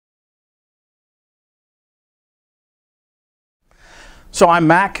So I'm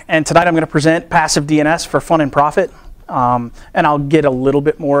Mac, and tonight I'm going to present passive DNS for fun and profit. And I'll get a little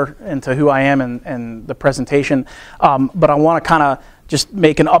bit more into who I am and the presentation. But I want to kind of just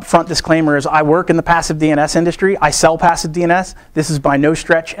make an upfront disclaimer as I work in the passive DNS industry. I sell passive DNS. This is by no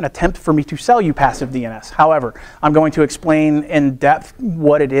stretch an attempt for me to sell you passive DNS. However, I'm going to explain in depth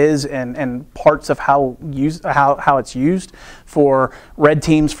what it is and parts of how it's used for red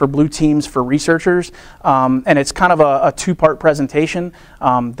teams, for blue teams, for researchers. And it's kind of a two-part presentation.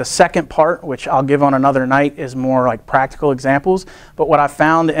 The second part, which I'll give on another night, is more like practical examples. But what I've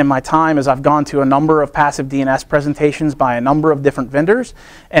found in my time is I've gone to a number of passive DNS presentations by a number of different vendors,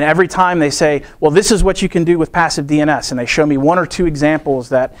 and every time they say, well, this is what you can do with passive DNS, and they show me one or two examples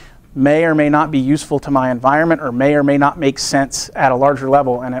that may or may not be useful to my environment or may not make sense at a larger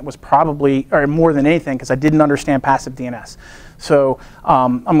level, and it was probably, or more than anything, because I didn't understand passive DNS. So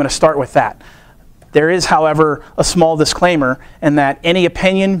I'm going to start with that. There is, however, a small disclaimer in that any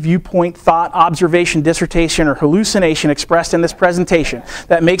opinion, viewpoint, thought, observation, dissertation, or hallucination expressed in this presentation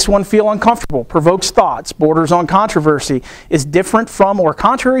that makes one feel uncomfortable, provokes thoughts, borders on controversy, is different from or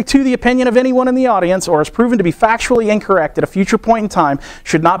contrary to the opinion of anyone in the audience, or is proven to be factually incorrect at a future point in time,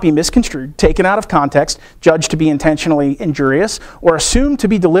 should not be misconstrued, taken out of context, judged to be intentionally injurious, or assumed to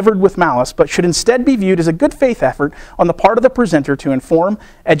be delivered with malice, but should instead be viewed as a good faith effort on the part of the presenter to inform,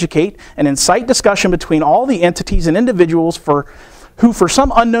 educate, and incite discussion between all the entities and individuals who for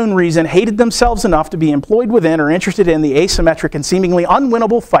some unknown reason hated themselves enough to be employed within or interested in the asymmetric and seemingly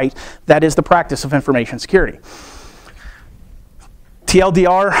unwinnable fight that is the practice of information security.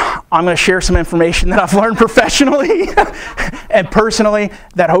 TLDR, I'm going to share some information that I've learned professionally and personally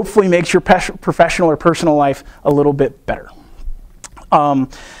that hopefully makes your professional or personal life a little bit better.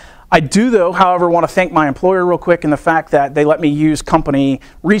 I do, though, however, want to thank my employer real quick in the fact that they let me use company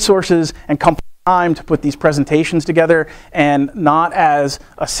resources and company time to put these presentations together, and not as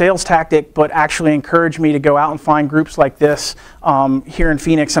a sales tactic, but actually encourage me to go out and find groups like this here in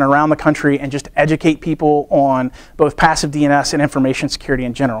Phoenix and around the country and just educate people on both passive DNS and information security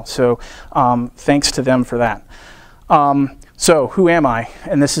in general. So thanks to them for that. So who am I?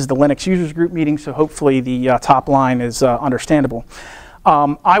 And this is the Linux Users Group meeting, so hopefully the top line is understandable.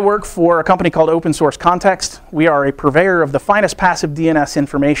 I work for a company called Open Source Context. We are a purveyor of the finest passive DNS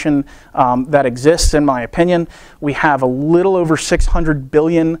information that exists, in my opinion. We have a little over 600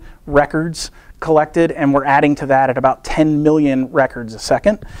 billion records collected, and we're adding to that at about 10 million records a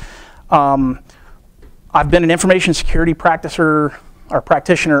second. I've been an information security practitioner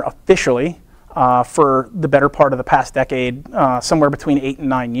officially for the better part of the past decade, somewhere between 8 and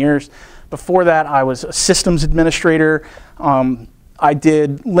 9 years. Before that, I was a systems administrator. I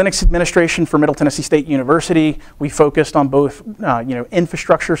did Linux administration for Middle Tennessee State University. We focused on both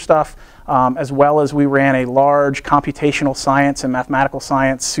infrastructure stuff, as well as we ran a large computational science and mathematical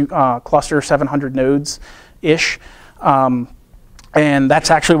science cluster, 700 nodes-ish. And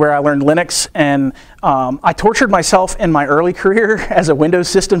that's actually where I learned Linux. And I tortured myself in my early career as a Windows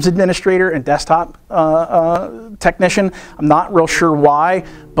systems administrator and desktop technician. I'm not real sure why,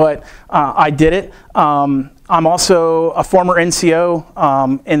 but I did it. I'm also a former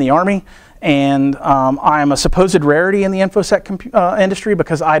NCO in the Army, and I am a supposed rarity in the InfoSec industry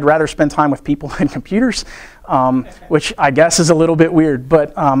because I'd rather spend time with people than computers, which I guess is a little bit weird,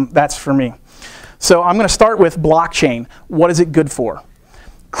 but that's for me. So I'm going to start with blockchain. What is it good for?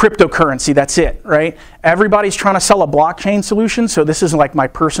 Cryptocurrency, that's it, right? Everybody's trying to sell a blockchain solution, so this is like my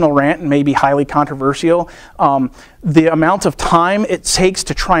personal rant and maybe highly controversial. The amount of time it takes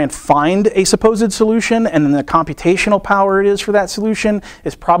to try and find a supposed solution and then the computational power it is for that solution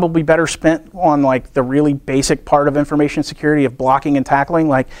is probably better spent on like the really basic part of information security of blocking and tackling,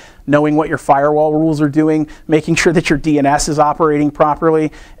 like knowing what your firewall rules are doing, making sure that your DNS is operating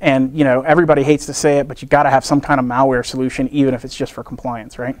properly, and everybody hates to say it, but you got to have some kind of malware solution, even if it's just for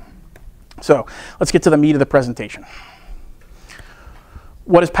compliance, right? So let's get to the meat of the presentation.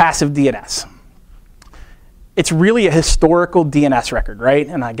 What is passive DNS? It's really a historical DNS record, right?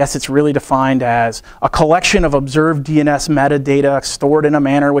 And I guess it's really defined as a collection of observed DNS metadata stored in a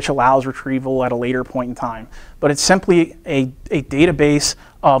manner which allows retrieval at a later point in time. But it's simply a database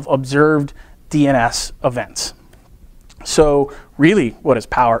of observed DNS events. So really, what is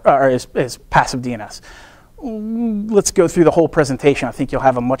passive DNS? Let's go through the whole presentation. I think you'll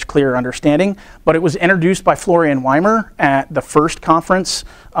have a much clearer understanding. But it was introduced by Florian Weimer at the first conference,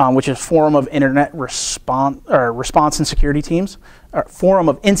 which is Forum of Internet Response and Security Teams, or Forum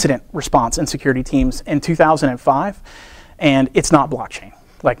of Incident Response and Security Teams in 2005. And it's not blockchain,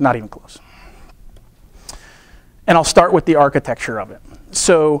 like not even close. And I'll start with the architecture of it.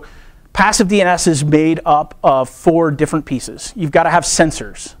 So Passive DNS is made up of 4 different pieces. You've got to have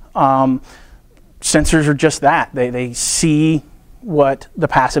sensors. Sensors are just that. They see what the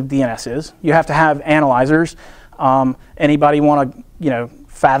passive DNS is. You have to have analyzers. Anybody want to,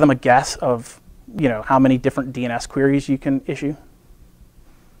 fathom a guess of, how many different DNS queries you can issue?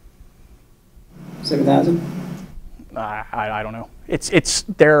 7,000? I don't know.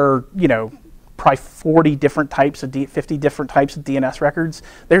 There are, probably 40 different types of 50 different types of DNS records.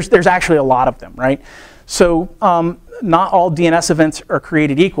 There's actually a lot of them, right? So not all DNS events are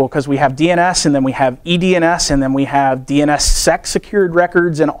created equal, because we have DNS, and then we have eDNS, and then we have DNSSEC secured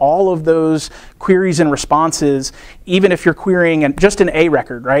records, and all of those queries and responses, even if you're querying just an A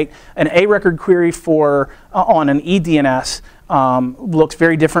record, right? An A record query on an eDNS looks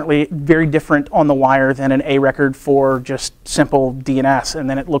very different on the wire than an A record for just simple DNS, and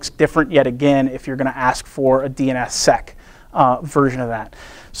then it looks different yet again if you're going to ask for a DNSSEC version of that.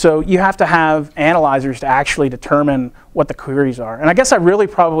 So you have to have analyzers to actually determine what the queries are. And I guess I really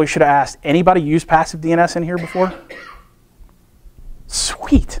probably should have asked, anybody use passive DNS in here before?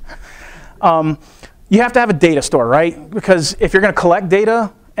 Sweet. You have to have a data store, right? Because if you're going to collect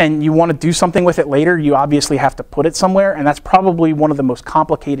data and you want to do something with it later, you obviously have to put it somewhere, and that's probably one of the most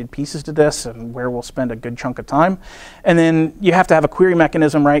complicated pieces to this, and where we'll spend a good chunk of time. And then you have to have a query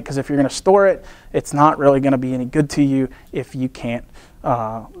mechanism, right? Because if you're going to store it, it's not really going to be any good to you if you can't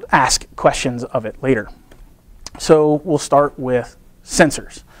ask questions of it later. So we'll start with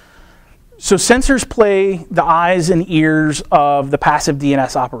sensors. So sensors play the eyes and ears of the passive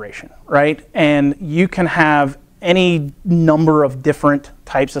DNS operation, right? And you can have any number of different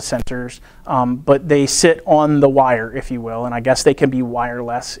types of sensors, but they sit on the wire, if you will, and I guess they can be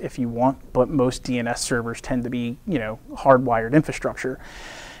wireless if you want, but most DNS servers tend to be, hardwired infrastructure.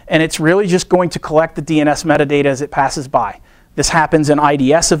 And it's really just going to collect the DNS metadata as it passes by. This happens in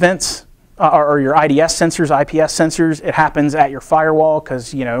IDS events, or your IDS sensors, IPS sensors. It happens at your firewall,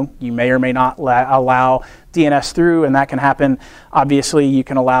 because you may or may not allow DNS through, and that can happen. Obviously, you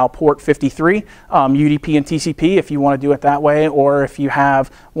can allow port 53, UDP and TCP if you want to do it that way, or if you have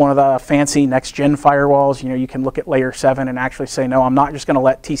one of the fancy next-gen firewalls, you can look at layer 7 and actually say, no, I'm not just going to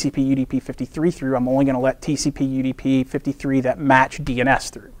let TCP UDP 53 through. I'm only going to let TCP UDP 53 that match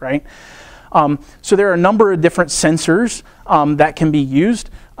DNS through, right? So there are a number of different sensors that can be used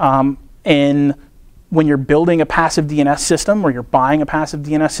when you're building a passive DNS system, or you're buying a passive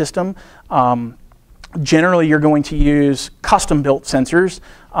DNS system. Generally, you're going to use custom-built sensors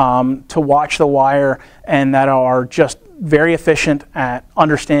to watch the wire, and that are just very efficient at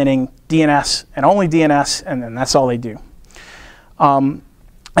understanding DNS and only DNS, and then that's all they do. And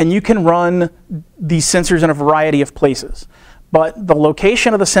you can run these sensors in a variety of places. But the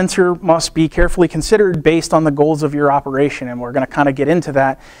location of the sensor must be carefully considered based on the goals of your operation, and we're going to kind of get into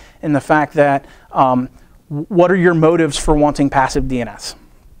that in the fact that what are your motives for wanting passive DNS?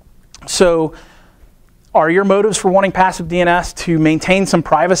 So are your motives for wanting passive DNS to maintain some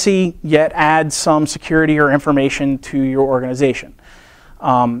privacy yet add some security or information to your organization?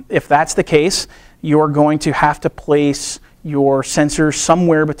 If that's the case, you're going to have to place your sensor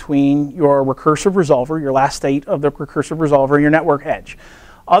somewhere between your recursive resolver, your last state of the recursive resolver, and your network edge.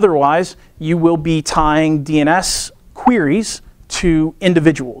 Otherwise, you will be tying DNS queries to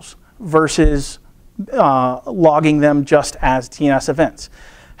individuals versus logging them just as DNS events.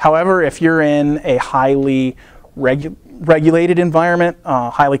 However, if you're in a highly regulated environment,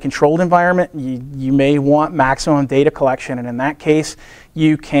 highly controlled environment, you may want maximum data collection, and in that case,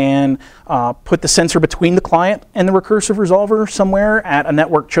 you can put the sensor between the client and the recursive resolver somewhere at a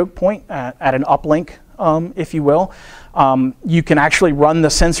network choke point, at an uplink, if you will. You can actually run the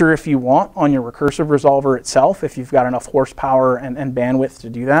sensor if you want on your recursive resolver itself, if you've got enough horsepower and bandwidth to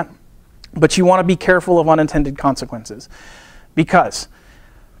do that. But you want to be careful of unintended consequences, because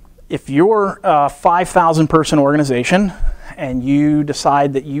if you're a 5,000 person organization and you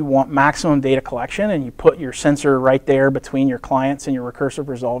decide that you want maximum data collection and you put your sensor right there between your clients and your recursive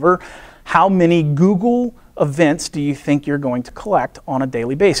resolver, how many Google events do you think you're going to collect on a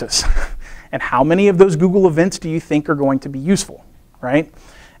daily basis? And how many of those Google events do you think are going to be useful, right?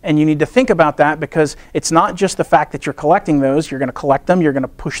 And you need to think about that, because it's not just the fact that you're collecting those. You're going to collect them, you're going to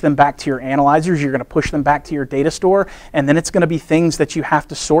push them back to your analyzers, you're going to push them back to your data store, and then it's going to be things that you have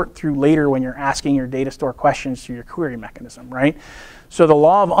to sort through later when you're asking your data store questions through your query mechanism, right? So the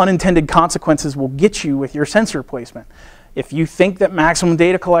law of unintended consequences will get you with your sensor placement. If you think that maximum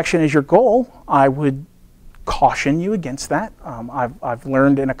data collection is your goal, I would caution you against that. I've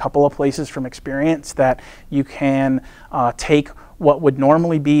learned in a couple of places from experience that you can take what would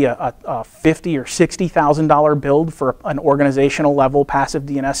normally be a $50,000 or $60,000 build for an organizational level passive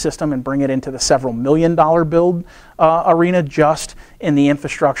DNS system and bring it into the several $1,000,000 build arena just in the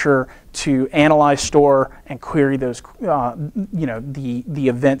infrastructure to analyze, store, and query those, the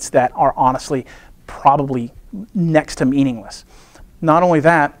events that are honestly probably next to meaningless. Not only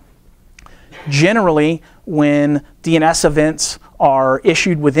that, generally, when DNS events are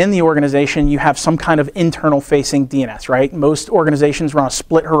issued within the organization, you have some kind of internal-facing DNS, right? Most organizations run a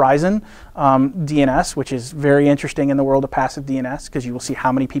split horizon DNS, which is very interesting in the world of passive DNS because you will see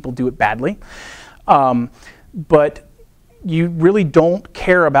how many people do it badly. But you really don't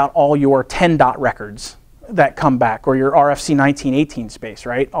care about all your 10 dot records that come back or your RFC 1918 space,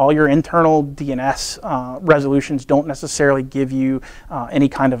 right? All your internal DNS resolutions don't necessarily give you any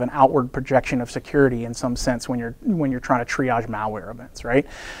kind of an outward projection of security in some sense when you're trying to triage malware events, right?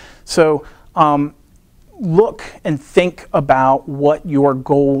 So look and think about what your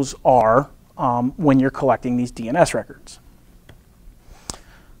goals are when you're collecting these DNS records.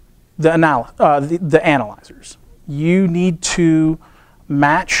 The analyzers. You need to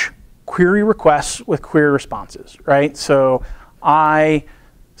match query requests with query responses, right? So I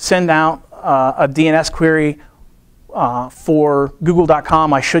send out a DNS query for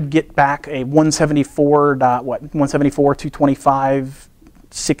google.com. I should get back a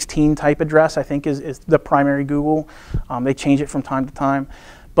 174.225.16 type address, I think is the primary Google. They change it from time to time.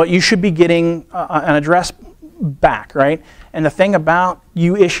 But you should be getting an address back, right? And the thing about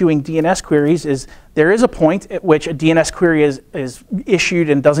you issuing DNS queries is there is a point at which a DNS query is issued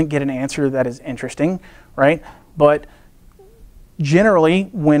and doesn't get an answer that is interesting, right? But generally,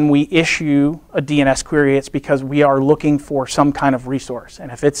 when we issue a DNS query, it's because we are looking for some kind of resource.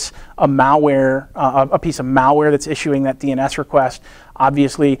 And if it's a malware, a piece of malware that's issuing that DNS request,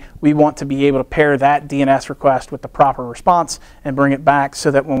 obviously we want to be able to pair that DNS request with the proper response and bring it back so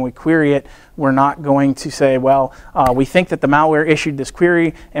that when we query it, we're not going to say, well, we think that the malware issued this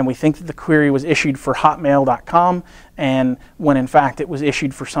query and we think that the query was issued for hotmail.com and when in fact it was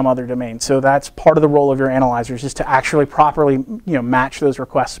issued for some other domain. So that's part of the role of your analyzers is to actually properly match those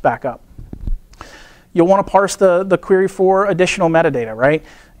requests back up. You'll want to parse the query for additional metadata, right?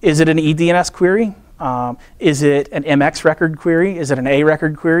 Is it an eDNS query? Is it an MX record query? Is it an A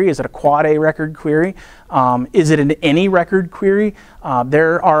record query? Is it a quad A record query? Is it an any record query?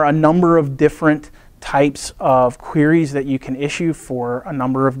 There are a number of different types of queries that you can issue for a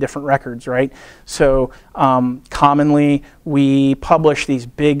number of different records, right? So commonly we publish these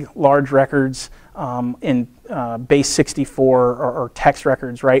big, large records in base 64 or text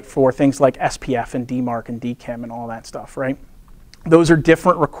records, right, for things like SPF and DMARC and DKIM and all that stuff, right? Those are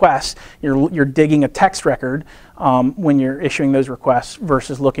different requests. You're digging a text record when you're issuing those requests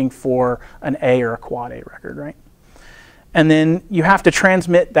versus looking for an A or a quad A record, right? And then you have to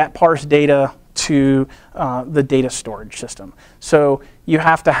transmit that parsed data to the data storage system. So you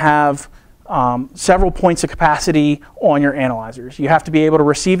have to have several points of capacity on your analyzers. You have to be able to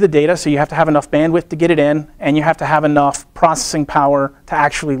receive the data, so you have to have enough bandwidth to get it in, and you have to have enough processing power to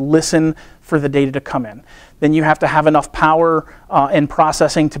actually listen for the data to come in. Then you have to have enough power and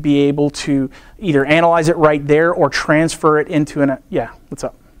processing to be able to either analyze it right there or transfer it into an, yeah, what's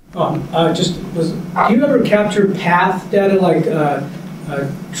up? Do you ever capture path data like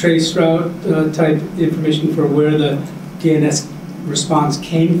trace route type information for where the DNS response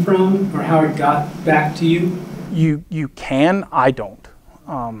came from or how it got back to you? You can, I don't.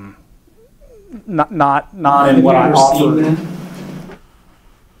 Not in what I offer.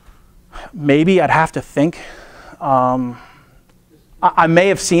 Maybe I'd have to think. I may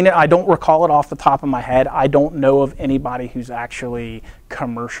have seen it. I don't recall it off the top of my head. I don't know of anybody who's actually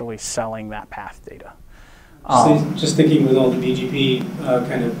commercially selling that path data. Just thinking with all the BGP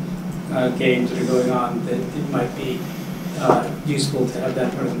kind of games that are going on, that it might be useful to have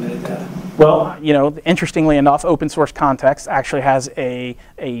that part of the metadata. Well, interestingly enough, open source context actually has a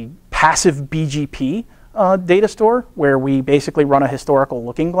passive BGP data store where we basically run a historical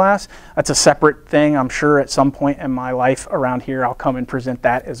looking glass. That's a separate thing. I'm sure at some point in my life around here I'll come and present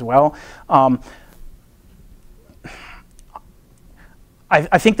that as well.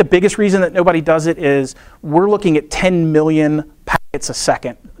 I think the biggest reason that nobody does it is we're looking at 10 million packets a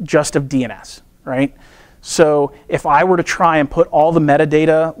second just of DNS, right? So if I were to try and put all the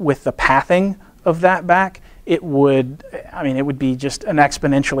metadata with the pathing of that back, it would be just an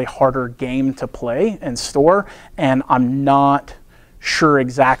exponentially harder game to play and store, and I'm not sure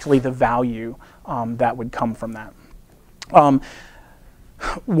exactly the value that would come from that.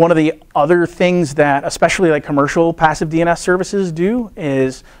 One of the other things that especially like commercial passive DNS services do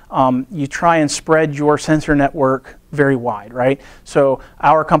is you try and spread your sensor network very wide, right? So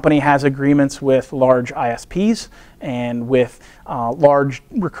our company has agreements with large ISPs and with large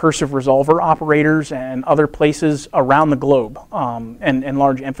recursive resolver operators and other places around the globe, and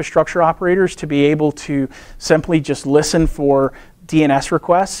large infrastructure operators to be able to simply just listen for DNS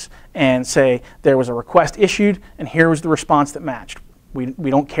requests and say there was a request issued and here was the response that matched. We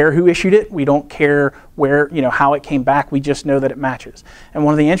don't care who issued it. We don't care where, how it came back. We just know that it matches. And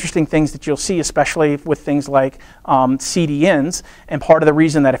one of the interesting things that you'll see, especially with things like CDNs, and part of the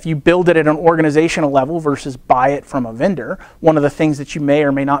reason that if you build it at an organizational level versus buy it from a vendor, one of the things that you may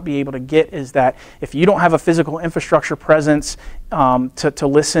or may not be able to get is that if you don't have a physical infrastructure presence to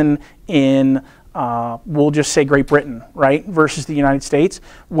listen in we'll just say Great Britain, right, versus the United States.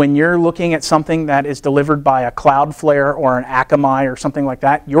 When you're looking at something that is delivered by a Cloudflare or an Akamai or something like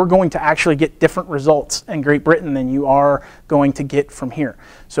that, you're going to actually get different results in Great Britain than you are going to get from here.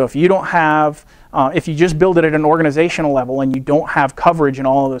 So if you don't have, if you just build it at an organizational level and you don't have coverage in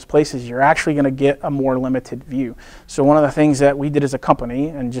all of those places, you're actually going to get a more limited view. So one of the things that we did as a company,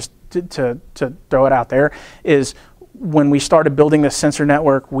 and just to throw it out there, is when we started building this sensor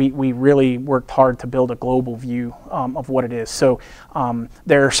network, we really worked hard to build a global view of what it is. So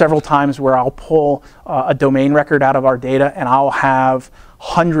there are several times where I'll pull a domain record out of our data and I'll have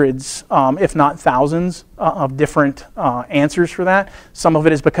hundreds, if not thousands, of different answers for that. Some of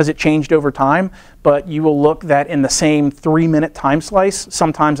it is because it changed over time, but you will look that in the same 3-minute time slice,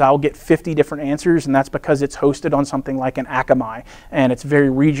 sometimes I'll get 50 different answers, and that's because it's hosted on something like an Akamai, and it's very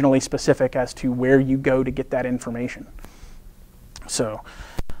regionally specific as to where you go to get that information. So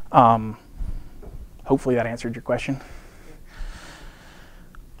hopefully that answered your question.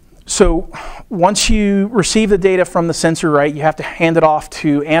 So once you receive the data from the sensor, right, you have to hand it off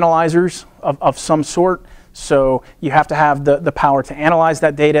to analyzers of some sort. So you have to have the power to analyze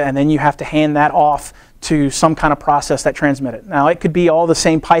that data, and then you have to hand that off to some kind of process that transmit it. Now, it could be all the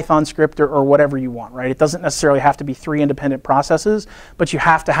same Python script or whatever you want, right? It doesn't necessarily have to be 3 independent processes, but you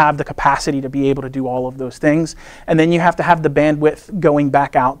have to have the capacity to be able to do all of those things. And then you have to have the bandwidth going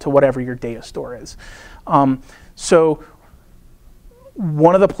back out to whatever your data store is. So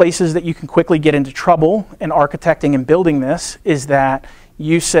one of the places that you can quickly get into trouble in architecting and building this is that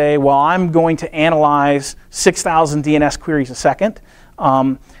you say, well, I'm going to analyze 6,000 DNS queries a second,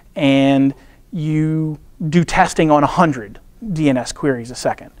 and you do testing on 100 DNS queries a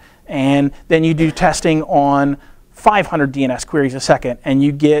second. And then you do testing on 500 DNS queries a second, and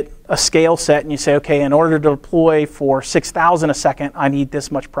you get a scale set, and you say, okay, in order to deploy for 6,000 a second, I need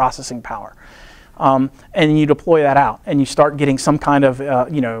this much processing power. And you deploy that out, and you start getting some kind of, a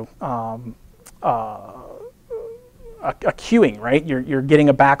queuing, right? You're getting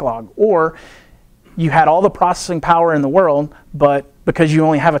a backlog. Or you had all the processing power in the world, but because you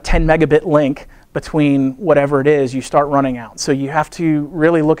only have a 10 megabit link between whatever it is, you start running out. So you have to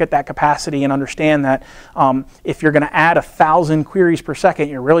really look at that capacity and understand that if you're going to add 1,000 queries per second,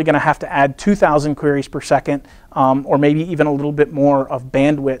 you're really going to have to add 2,000 queries per second, or maybe even a little bit more of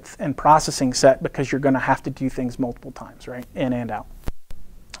bandwidth and processing set, because you're going to have to do things multiple times, right, in and out.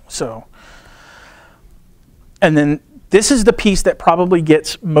 So, and then this is the piece that probably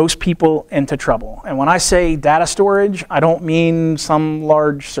gets most people into trouble. And when I say data storage, I don't mean some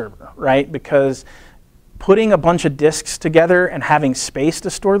large server, right? Because putting a bunch of disks together and having space to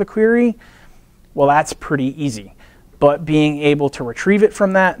store the query, well, that's pretty easy. But being able to retrieve it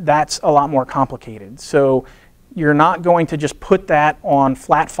from that, that's a lot more complicated. So you're not going to just put that on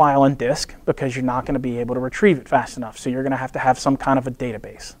flat file and disk, because you're not going to be able to retrieve it fast enough. So you're going to have some kind of a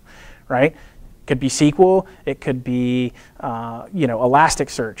database, right? It could be SQL, it could be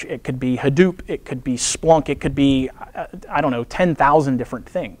Elasticsearch, it could be Hadoop, it could be Splunk, it could be, I don't know, 10,000 different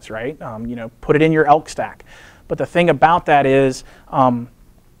things, right? Put it in your Elk stack. But the thing about that is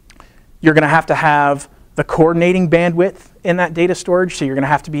you're going to have the coordinating bandwidth in that data storage, so you're going to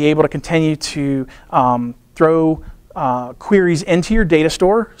have to be able to continue to throw queries into your data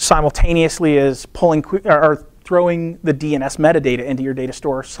store simultaneously as pulling or throwing the DNS metadata into your data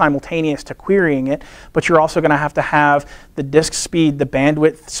store simultaneous to querying it, but you're also going to have the disk speed, the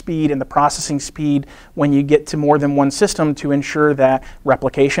bandwidth speed, and the processing speed when you get to more than one system to ensure that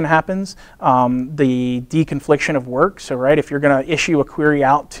replication happens, the deconfliction of work. So, right, if you're going to issue a query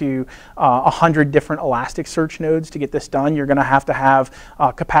out to 100 different Elasticsearch nodes to get this done, you're going to have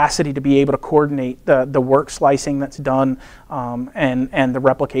capacity to be able to coordinate the work slicing that's done and the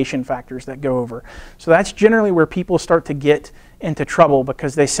replication factors that go over. So that's generally where people start to get into trouble,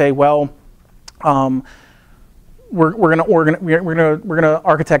 because they say, well, we're gonna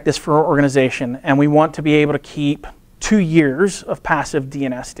architect this for our organization, and we want to be able to keep 2 years of passive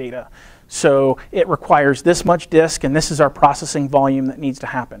DNS data. So it requires this much disk, and this is our processing volume that needs to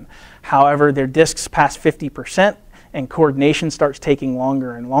happen. However, their disks pass 50%, and coordination starts taking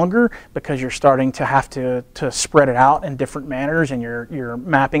longer and longer because you're starting to have to spread it out in different manners, and your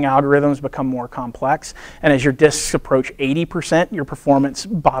mapping algorithms become more complex. And as your disks approach 80%, your performance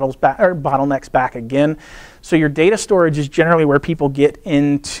bottlenecks back again. So your data storage is generally where people get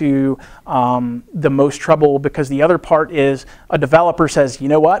into the most trouble, because the other part is a developer says, you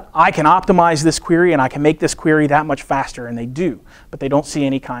know what, I can optimize this query and I can make this query that much faster, and they do, but they don't see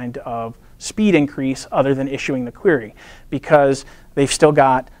any kind of speed increase other than issuing the query, because they've still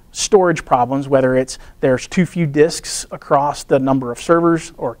got storage problems, whether it's there's too few disks across the number of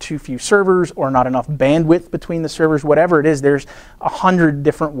servers, or too few servers, or not enough bandwidth between the servers, whatever it is. There's 100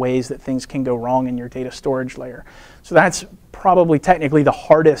 different ways that things can go wrong in your data storage layer. So that's probably technically the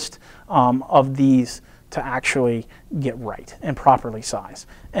hardest of these to actually get right and properly size.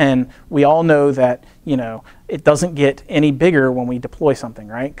 And we all know that, you know, it doesn't get any bigger when we deploy something,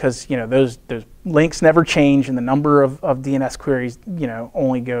 right? Because, you know, those links never change, and the number of DNS queries, you know,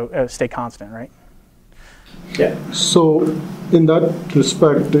 only stay constant, right? Yeah. So in that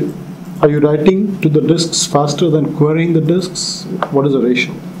respect, are you writing to the disks faster than querying the disks? What is the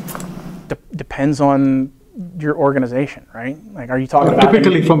ratio? Depends on your organization, right? Like, are you talking about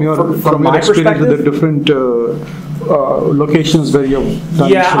typically from your experience with the different locations where you've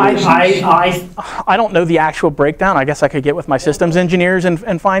done I don't know the actual breakdown. I guess I could get with my systems engineers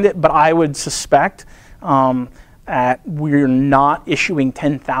and find it, but I would suspect we're not issuing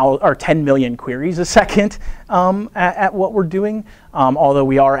 10,000 or 10 million queries a second at what we're doing, although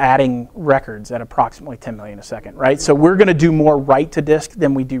we are adding records at approximately 10 million a second, right? So we're going to do more write to disk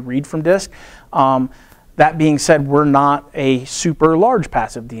than we do read from disk. That being said, we're not a super large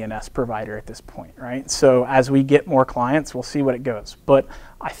passive DNS provider at this point, right? So as we get more clients, we'll see what it goes. But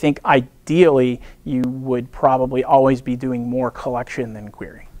I think ideally, you would probably always be doing more collection than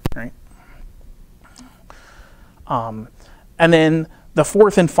query, right? And then the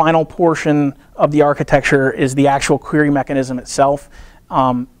fourth and final portion of the architecture is the actual query mechanism itself.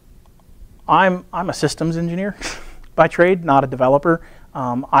 I'm a systems engineer by trade, not a developer.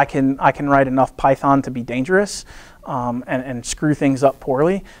 I can write enough Python to be dangerous and screw things up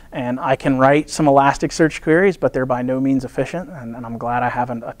poorly, and I can write some Elasticsearch queries, but they're by no means efficient, and I'm glad I have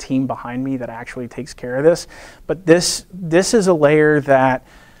a team behind me that actually takes care of this. But this is a layer that,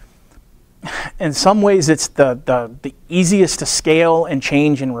 in some ways, it's the easiest to scale and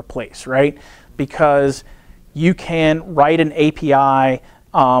change and replace, right? Because you can write an API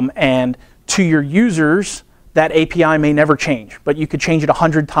and to your users, that API may never change, but you could change it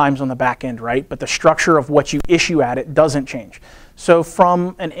 100 times on the back end, right? But the structure of what you issue at it doesn't change. So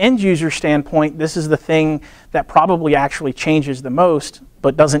from an end user standpoint, this is the thing that probably actually changes the most,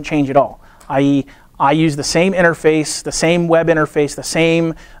 but doesn't change at all. I.e., I use the same interface, the same web interface, the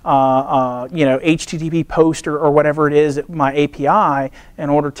same HTTP post or whatever it is, my API, in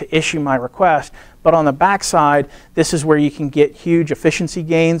order to issue my request. But on the backside, this is where you can get huge efficiency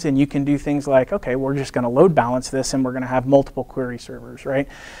gains, and you can do things like, okay, we're just going to load balance this, and we're going to have multiple query servers, right?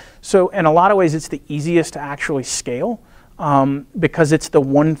 So in a lot of ways, it's the easiest to actually scale because it's the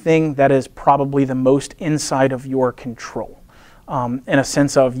one thing that is probably the most inside of your control. In a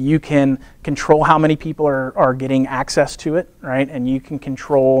sense of, you can control how many people are getting access to it, right? And you can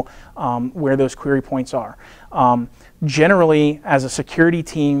control where those query points are. Generally, as a security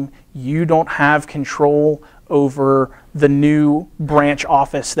team, you don't have control over the new branch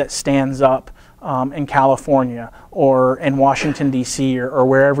office that stands up in California or in Washington, D.C., or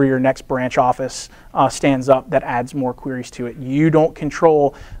wherever your next branch office stands up that adds more queries to it. You don't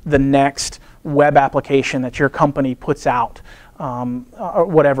control the next web application that your company puts out, or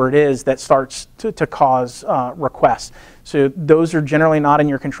whatever it is that starts to cause requests. So those are generally not in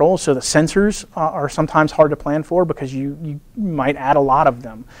your control. So the sensors are sometimes hard to plan for because you might add a lot of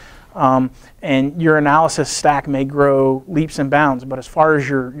them. And your analysis stack may grow leaps and bounds, but as far as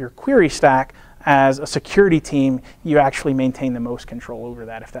your query stack, as a security team, you actually maintain the most control over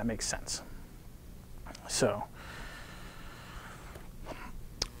that, if that makes sense. So,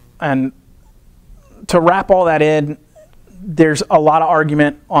 and to wrap all that in, there's a lot of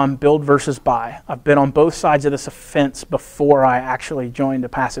argument on build versus buy. I've been on both sides of this fence before I actually joined a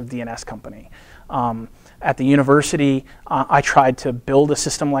passive DNS company. At the university, I tried to build a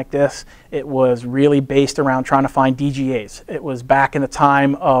system like this. It was really based around trying to find DGAs. It was back in the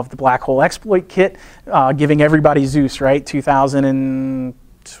time of the black hole exploit kit, giving everybody Zeus, right? 2012-ish,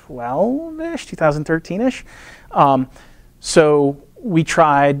 2013-ish. So we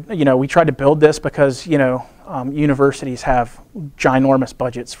tried to build this because, universities have ginormous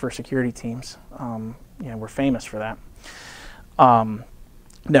budgets for security teams. We're famous for that.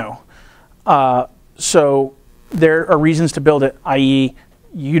 So there are reasons to build it, i.e.,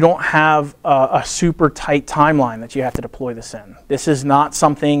 you don't have a super tight timeline that you have to deploy this in. This is not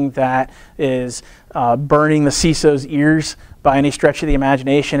something that is burning the CISO's ears by any stretch of the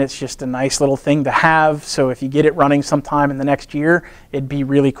imagination. It's just a nice little thing to have. So if you get it running sometime in the next year, it'd be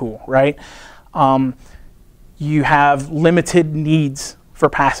really cool, right? You have limited needs for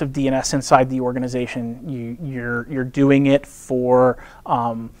passive DNS inside the organization. You're doing it for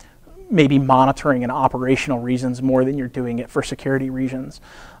maybe monitoring and operational reasons more than you're doing it for security reasons.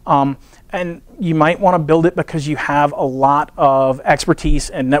 And you might want to build it because you have a lot of expertise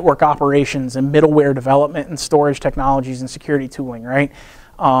in network operations and middleware development and storage technologies and security tooling, right?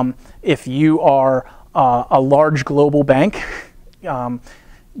 If you are a large global bank,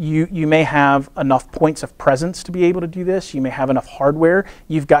 you may have enough points of presence to be able to do this. You may have enough hardware.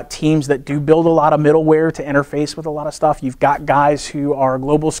 You've got teams that do build a lot of middleware to interface with a lot of stuff. You've got guys who are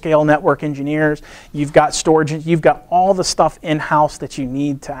global scale network engineers. You've got storage. You've got all the stuff in-house that you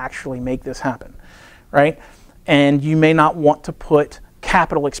need to actually make this happen, right? And you may not want to put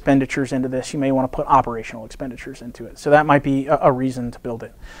capital expenditures into this. You may want to put operational expenditures into it. So that might be a reason to build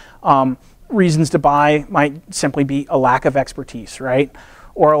it. Reasons to buy might simply be a lack of expertise, right?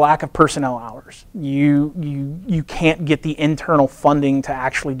 Or a lack of personnel hours. You can't get the internal funding to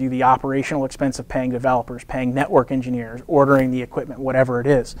actually do the operational expense of paying developers, paying network engineers, ordering the equipment, whatever it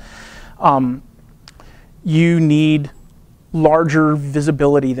is. You need larger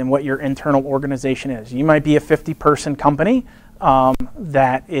visibility than what your internal organization is. You might be a 50-person company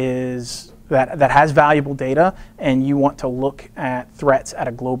that has valuable data, and you want to look at threats at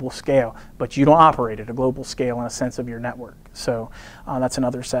a global scale, but you don't operate at a global scale in a sense of your network. So that's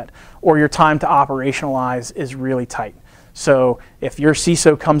another set. Or your time to operationalize is really tight. So if your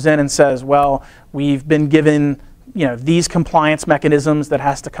CISO comes in and says, well, we've been given these compliance mechanisms that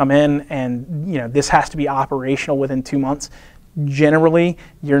has to come in, and this has to be operational within 2 months, generally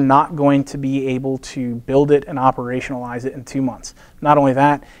you're not going to be able to build it and operationalize it in 2 months. Not only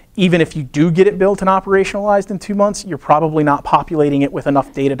that, even if you do get it built and operationalized in 2 months, you're probably not populating it with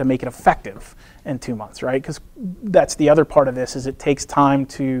enough data to make it effective in 2 months, right? Because that's the other part of this, is it takes time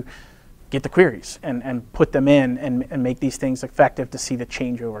to get the queries and put them in and make these things effective to see the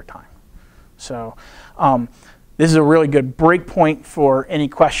change over time. So this is a really good break point for any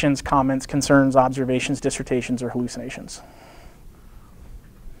questions, comments, concerns, observations, dissertations, or hallucinations.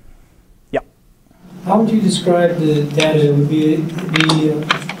 Yep. How would you describe the data? Would be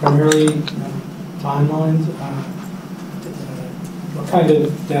primarily timelines? What kind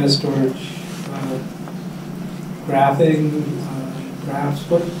of data storage? Graphing, graphs?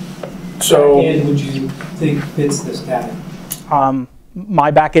 What backend would you think fits this data?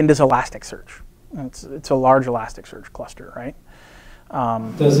 My backend is Elasticsearch. It's a large Elasticsearch cluster, right?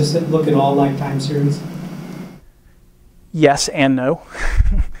 Does this look at all like time series? Yes and no.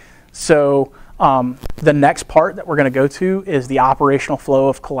 So the next part that we're going to go to is the operational flow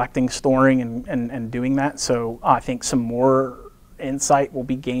of collecting, storing, and doing that. So I think some more insight will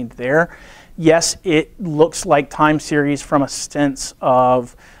be gained there. Yes, it looks like time series from a sense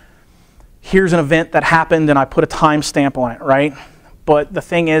of, here's an event that happened and I put a timestamp on it, right? But the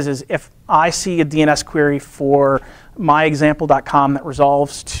thing is if I see a DNS query for myexample.com that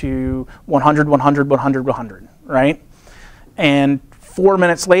resolves to 100, 100, 100, 100, right? And 4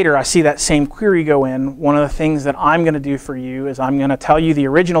 minutes later, I see that same query go in. One of the things that I'm going to do for you is I'm going to tell you the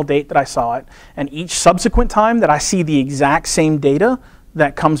original date that I saw it, and each subsequent time that I see the exact same data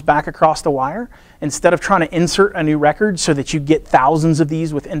that comes back across the wire, instead of trying to insert a new record so that you get thousands of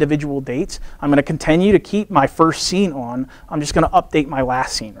these with individual dates, I'm going to continue to keep my first seen on. I'm just going to update my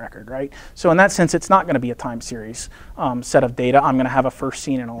last seen record, right? So in that sense, it's not going to be a time series set of data. I'm going to have a first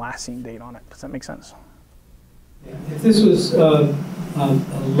seen and a last seen date on it. Does that make sense? If this was a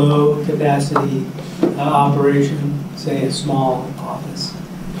low capacity operation, say a small office,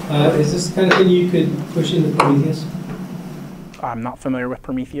 is this the kind of thing you could push into Prometheus? I'm not familiar with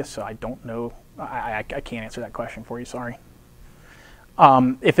Prometheus, so I don't know. I can't answer that question for you, sorry.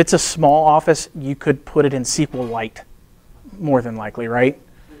 If it's a small office, you could put it in SQLite, more than likely, right?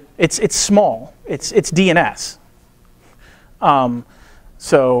 It's small. It's DNS. I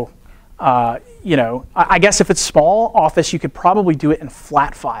guess if it's small office, you could probably do it in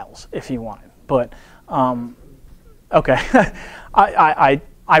flat files if you wanted. But okay,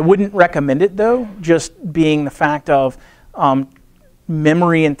 I wouldn't recommend it though. Just being the fact of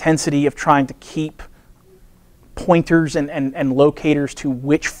memory intensity of trying to keep pointers and locators to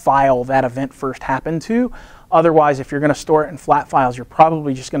which file that event first happened to. Otherwise, if you're going to store it in flat files, you're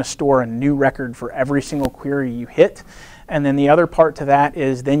probably just going to store a new record for every single query you hit. And then the other part to that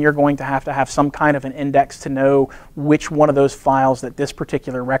is then you're going to have some kind of an index to know which one of those files that this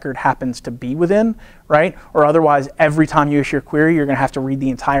particular record happens to be within, right? Or otherwise, every time you issue a query, you're going to have to read the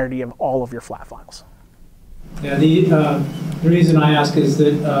entirety of all of your flat files. Yeah, the reason I ask is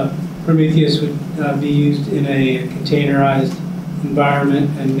that Prometheus would be used in a containerized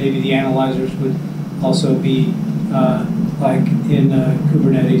environment, and maybe the analyzers would also be like in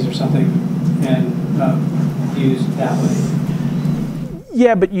Kubernetes or something, and used that way.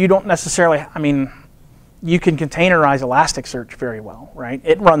 Yeah, but you don't necessarily, I mean, you can containerize Elasticsearch very well, right?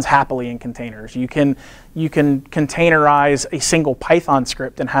 It runs happily in containers. You can containerize a single Python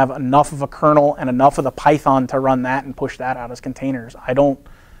script and have enough of a kernel and enough of the Python to run that and push that out as containers. And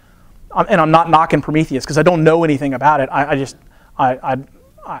I'm not knocking Prometheus because I don't know anything about it. I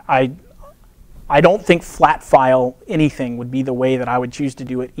don't think flat file anything would be the way that I would choose to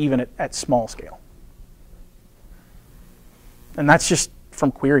do it, even at small scale. And that's just from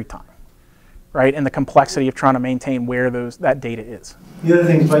query time, right? And the complexity of trying to maintain where that data is. The other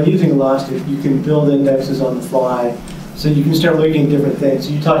thing is by using Elastic, you can build indexes on the fly, so you can start looking at different things.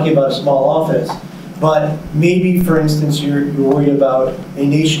 So you're talking about a small office, but maybe, for instance, you're worried about a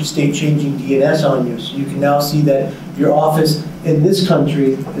nation-state changing DNS on you. So you can now see that your office in this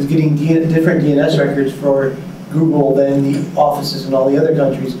country is getting different DNS records for Google than the offices in all the other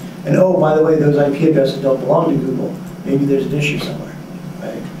countries. And oh, by the way, those IP addresses don't belong to Google. Maybe there's an issue somewhere,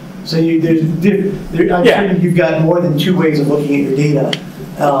 right? So I'm sure you've got more than 2 ways of looking at your data.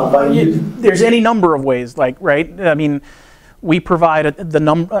 There's any number of ways, like, right? I mean, we provide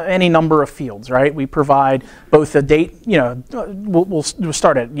any number of fields, right? We provide both the date, we'll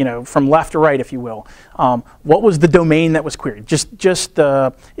start it, from left to right, if you will. What was the domain that was queried? Just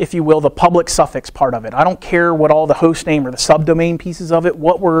the, if you will, the public suffix part of it. I don't care what all the host name or the subdomain pieces of it.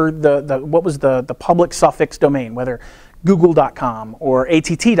 What was the public suffix domain, whether google.com or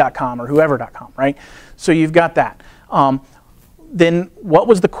att.com or whoever.com, right? So you've got that. Then what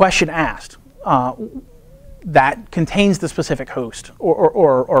was the question asked? That contains the specific host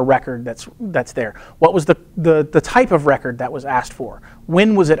or record that's there. What was the type of record that was asked for?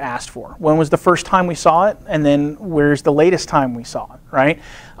 When was it asked for? When was the first time we saw it? And then where's the latest time we saw it, right?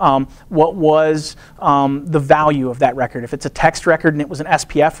 What was the value of that record? If it's a text record and it was an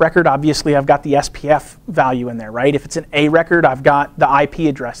SPF record, obviously I've got the SPF value in there, right? If it's an A record, I've got the IP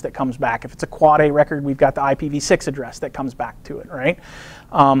address that comes back. If it's a quad A record, we've got the IPv6 address that comes back to it, right?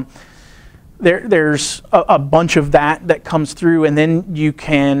 There's a bunch of that comes through, and then you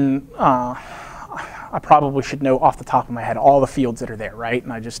can, I probably should know off the top of my head all the fields that are there, right?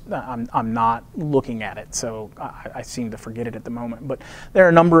 And I'm not looking at it, so I seem to forget it at the moment. But there are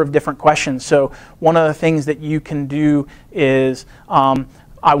a number of different questions. So one of the things that you can do is,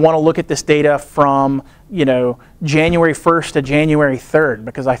 I want to look at this data from, January 1st to January 3rd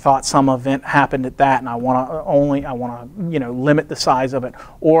because I thought some event happened at that, and I want to limit the size of it.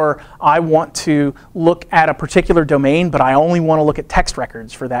 Or I want to look at a particular domain, but I only want to look at text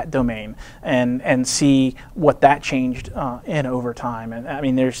records for that domain and see what that changed in over time. And I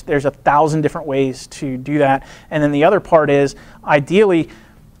mean, there's 1,000 different ways to do that. And then the other part is, ideally,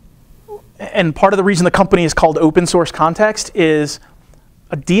 and part of the reason the company is called Open Source Context is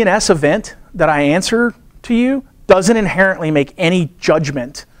a DNS event that I answer to you doesn't inherently make any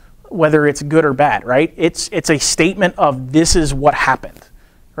judgment whether it's good or bad, right? It's a statement of this is what happened,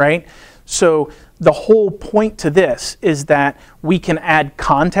 right? So the whole point to this is that we can add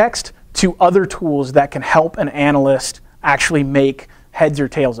context to other tools that can help an analyst actually make heads or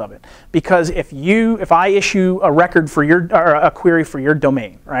tails of it. Because if I issue a record for or a query for your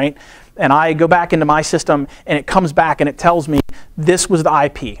domain, right? And I go back into my system and it comes back and it tells me this was the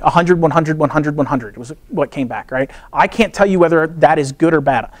IP, 100, 100, 100, 100 was what came back, right? I can't tell you whether that is good or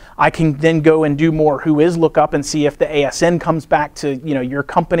bad. I can then go and do more whois lookup and see if the ASN comes back to your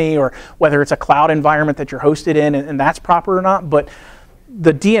company, or whether it's a cloud environment that you're hosted in and that's proper or not. But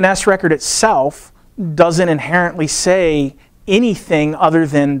the DNS record itself doesn't inherently say anything other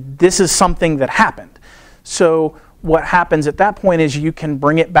than this is something that happened. So what happens at that point is you can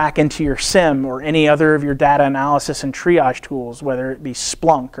bring it back into your SIM or any other of your data analysis and triage tools, whether it be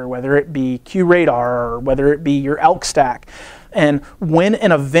Splunk or whether it be QRadar or whether it be your Elk stack. And when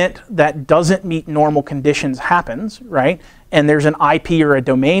an event that doesn't meet normal conditions happens, right, and there's an IP or a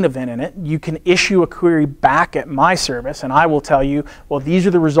domain event in it, you can issue a query back at my service and I will tell you, well, these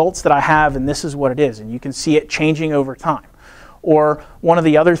are the results that I have and this is what it is. And you can see it changing over time. Or one of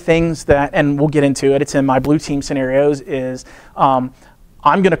the other things that, and we'll get into it, it's in my blue team scenarios, is I'm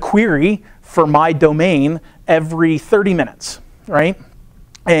going to query for my domain every 30 minutes, right?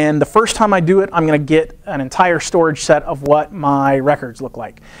 And the first time I do it, I'm going to get an entire storage set of what my records look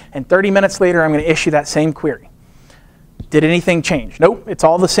like. And 30 minutes later, I'm going to issue that same query. Did anything change? Nope, it's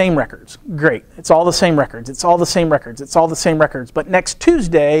all the same records. Great, it's all the same records, it's all the same records, it's all the same records. But next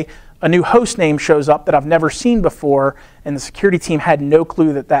Tuesday, a new host name shows up that I've never seen before, and the security team had no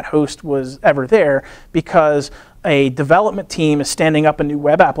clue that that host was ever there because a development team is standing up a new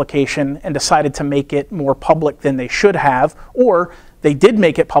web application and decided to make it more public than they should have, or they did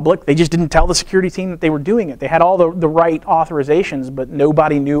make it public, they just didn't tell the security team that they were doing it. They had all the right authorizations, but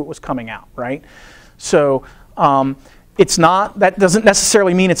nobody knew it was coming out, right? So it's not, that doesn't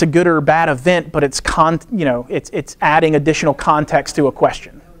necessarily mean it's a good or bad event, but it's it's adding additional context to a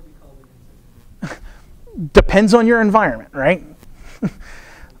question. Depends on your environment, right?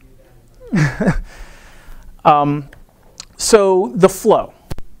 So the flow.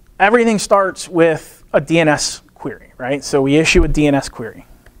 Everything starts with a DNS query, right? So we issue a DNS query.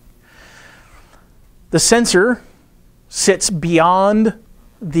 The sensor sits beyond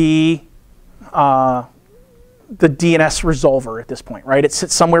the DNS resolver at this point, right? It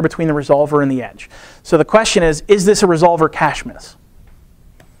sits somewhere between the resolver and the edge. So the question is this a resolver cache miss?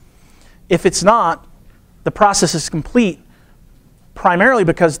 If it's not, the process is complete primarily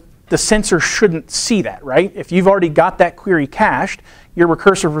because the sensor shouldn't see that, right? If you've already got that query cached, your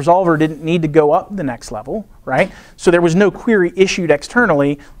recursive resolver didn't need to go up the next level, right? So there was no query issued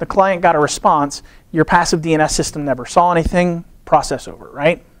externally. The client got a response. Your passive DNS system never saw anything. Process over,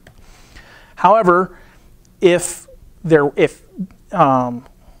 right? However, I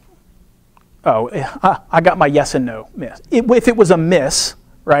got my yes and no miss. If it was a miss,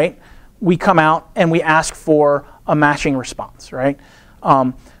 right, we come out and we ask for a matching response, right?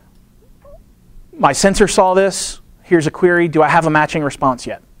 My sensor saw this. Here's a query. Do I have a matching response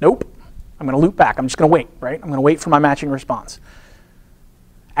yet? Nope. I'm going to loop back. I'm just going to wait, right? I'm going to wait for my matching response.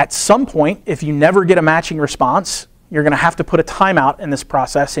 At some point, if you never get a matching response, you're going to have to put a timeout in this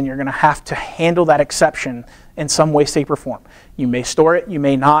process, and you're going to have to handle that exception in some way, shape, or form. You may store it, you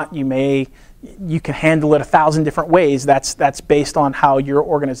may not, you can handle it 1,000 different ways. That's based on how your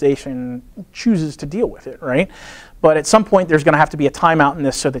organization chooses to deal with it, right? But at some point, there's going to have to be a timeout in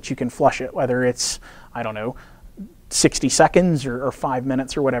this so that you can flush it, whether it's, I don't know, 60 seconds or 5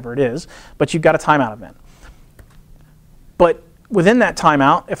 minutes or whatever it is, but you've got a timeout event. But within that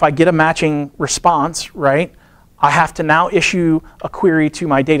timeout, if I get a matching response, right, I have to now issue a query to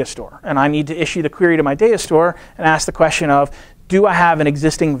my data store. And I need to issue the query to my data store and ask the question of, do I have an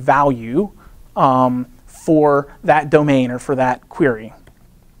existing value for that domain or for that query?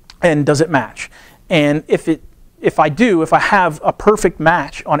 And does it match? And if I have a perfect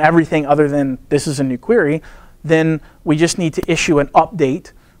match on everything other than this is a new query, then we just need to issue an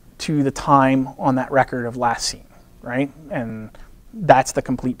update to the time on that record of last seen, right? And that's the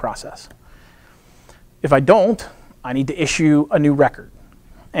complete process. If I don't, I need to issue a new record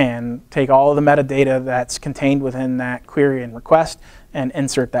and take all of the metadata that's contained within that query and request and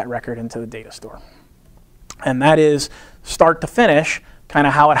insert that record into the data store. And that is, start to finish, kind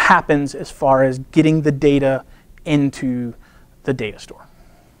of how it happens as far as getting the data into the data store.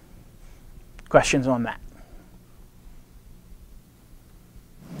 Questions on that?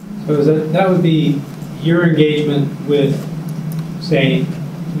 So that would be your engagement with, say,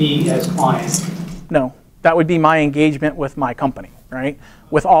 me as client. No, that would be my engagement with my company, right?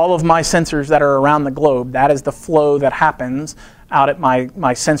 With all of my sensors that are around the globe, that is the flow that happens out at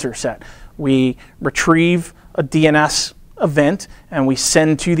my sensor set. We retrieve a DNS event and we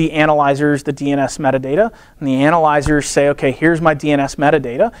send to the analyzers the DNS metadata, and the analyzers say, okay, here's my DNS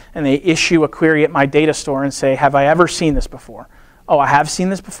metadata, and they issue a query at my data store and say, have I ever seen this before? Oh, I have seen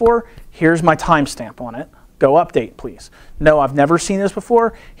this before? Here's my timestamp on it. Go update, please. No, I've never seen this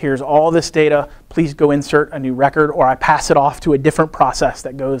before. Here's all this data. Please go insert a new record, or I pass it off to a different process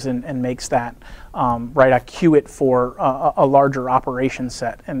that goes and makes that, right, I queue it for a larger operation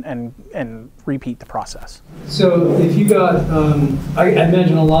set and repeat the process. So if you got, I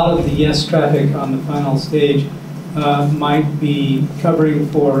imagine a lot of the yes traffic on the final stage might be covering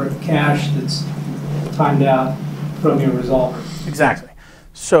for cache that's timed out from your resolver. Exactly.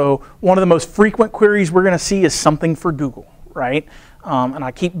 So one of the most frequent queries we're going to see is something for Google, right? And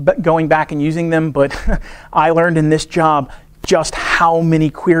I keep going back and using them, but I learned in this job just how many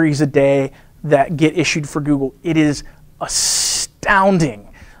queries a day that get issued for Google. It is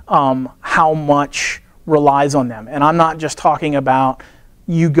astounding how much relies on them. And I'm not just talking about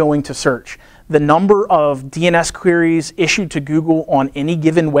you going to search. the number of DNS queries issued to Google on any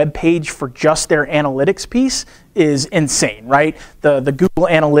given web page for just their analytics piece is insane, right? The Google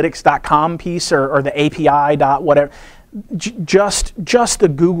Analytics.com piece or the API dot whatever, just the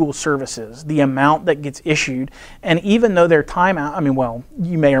Google services, the amount that gets issued, and even though their timeout, I mean, well,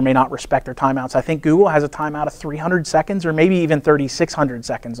 you may or may not respect their timeouts. I think Google has a timeout of 300 seconds or maybe even 3,600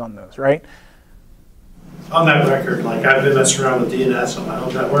 seconds on those, right? On that record, like I've been messing around with DNS on my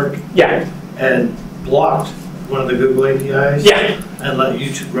home network. Yeah. And blocked one of the Google APIs. Yeah. And let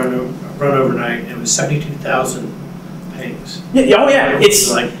YouTube run overnight. And it was 72,000 pings. Yeah. Oh yeah. It's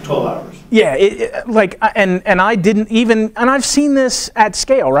like 12 hours. Yeah, and I didn't even, and I've seen this at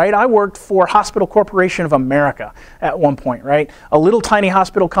scale, right? I worked for Hospital Corporation of America at one point, right? A little tiny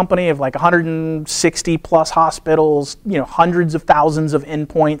hospital company of like 160 plus hospitals, you know, hundreds of thousands of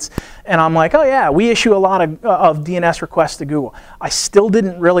endpoints, and I'm like, oh yeah, we issue a lot of DNS requests to Google. I still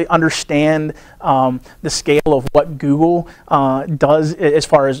didn't really understand the scale of what Google does as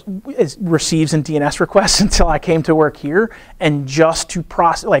far as receives in DNS requests until I came to work here, and just to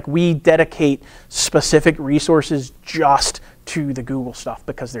process, like we dedicate specific resources just to the Google stuff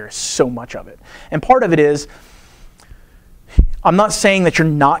because there is so much of it. And part of it is, I'm not saying that you're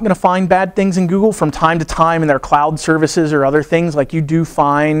not going to find bad things in Google from time to time in their cloud services or other things. Like you do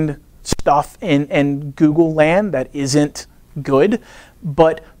find stuff in Google land that isn't good,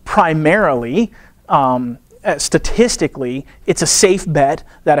 but primarily, statistically, it's a safe bet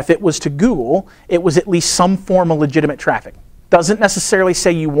that if it was to Google, it was at least some form of legitimate traffic. Doesn't necessarily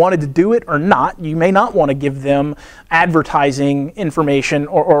say you wanted to do it or not. You may not want to give them advertising information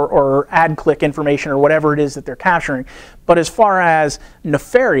or ad click information or whatever it is that they're capturing. But as far as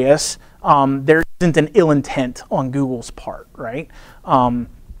nefarious, there isn't an ill intent on Google's part, right?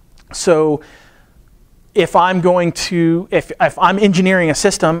 So if I'm going to, if I'm engineering a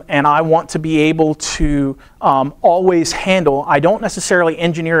system and I want to be able to always handle, I don't necessarily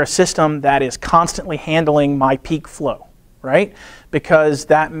engineer a system that is constantly handling my peak flow, right? Because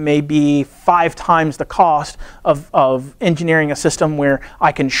that may be 5 times the cost of engineering a system where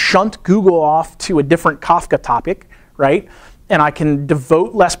I can shunt Google off to a different Kafka topic, right? And I can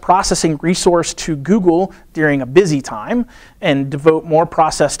devote less processing resource to Google during a busy time and devote more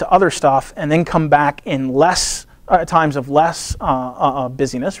process to other stuff and then come back in less times of less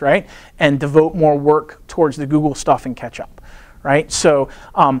busyness, right? And devote more work towards the Google stuff and catch up, right? So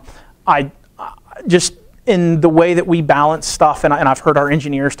I just, in the way that we balance stuff, and I've heard our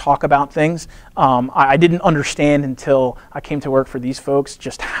engineers talk about things, I didn't understand until I came to work for these folks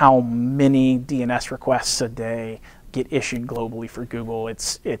just how many DNS requests a day get issued globally for Google.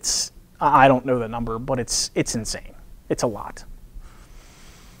 It's I don't know the number, but it's insane. It's a lot.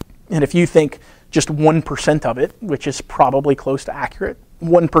 And if you think just 1% of it, which is probably close to accurate,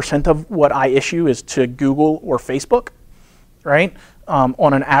 1% of what I issue is to Google or Facebook, right?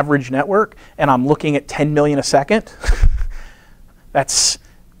 On an average network, and I'm looking at 10 million a second, that's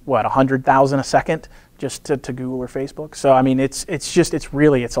what, 100,000 a second just to Google or Facebook. So I mean, it's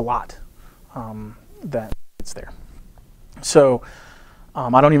a lot that it's there. So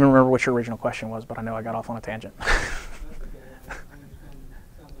I don't even remember what your original question was, but I know I got off on a tangent.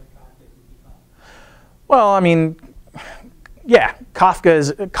 Well, I mean, yeah, Kafka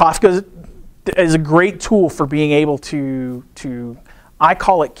is a great tool for being able to I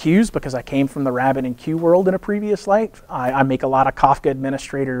call it queues because I came from the rabbit and queue world in a previous life. I make a lot of Kafka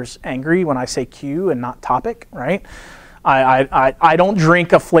administrators angry when I say queue and not topic, right? I don't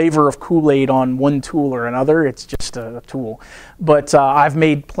drink a flavor of Kool-Aid on one tool or another. It's just a tool. But I've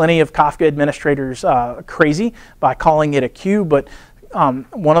made plenty of Kafka administrators crazy by calling it a queue. But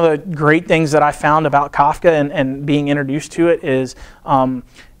one of the great things that I found about Kafka and being introduced to it is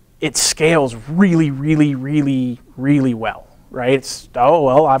it scales really, really, really, really well. Right? It's, oh,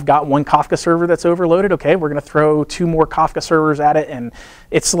 well, I've got one Kafka server that's overloaded. Okay, we're going to throw 2 more Kafka servers at it. And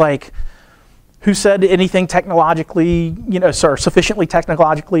it's like, who said anything technologically, sufficiently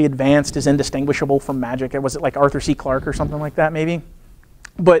technologically advanced is indistinguishable from magic? Was it like Arthur C. Clarke or something like that, maybe?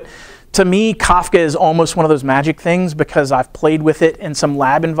 But to me, Kafka is almost one of those magic things because I've played with it in some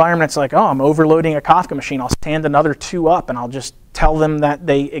lab environment. It's like, oh, I'm overloading a Kafka machine. I'll stand another 2 up and I'll just tell them that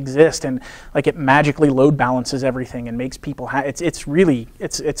they exist, and like it magically load balances everything and makes people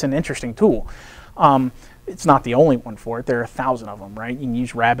it's an interesting tool. It's not the only one for it. There are 1,000 of them, right? You can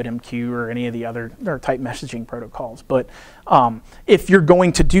use RabbitMQ or any of the other type messaging protocols. But if you're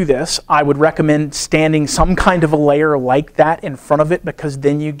going to do this, I would recommend standing some kind of a layer like that in front of it, because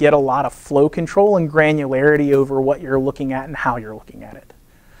then you get a lot of flow control and granularity over what you're looking at and how you're looking at it.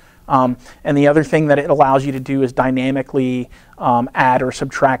 And the other thing that it allows you to do is dynamically add or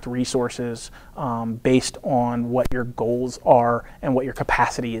subtract resources based on what your goals are and what your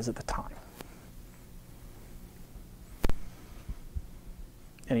capacity is at the time.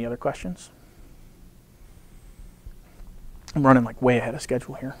 Any other questions? I'm running like way ahead of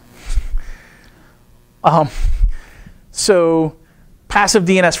schedule here. So passive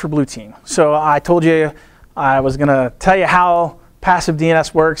DNS for Blue Team. So I told you I was going to tell you how passive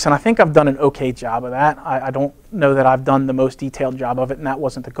DNS works, and I think I've done an okay job of that. I don't know that I've done the most detailed job of it, and that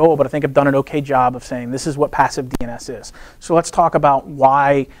wasn't the goal, but I think I've done an okay job of saying this is what passive DNS is. So let's talk about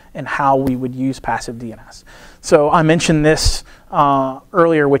why and how we would use passive DNS. So I mentioned this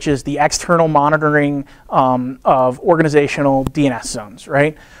earlier, which is the external monitoring of organizational DNS zones,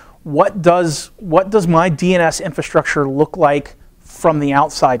 right? What does my DNS infrastructure look like from the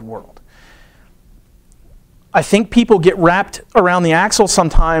outside world? I think people get wrapped around the axle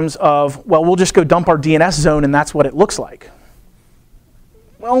sometimes of, well, we'll just go dump our DNS zone and that's what it looks like.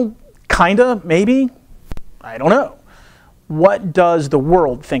 Well, kinda, maybe, I don't know. What does the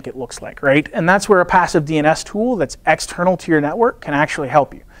world think it looks like, right? And that's where a passive DNS tool that's external to your network can actually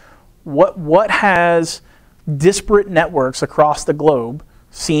help you. What has disparate networks across the globe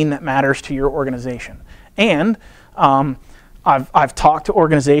seen that matters to your organization? And I've talked to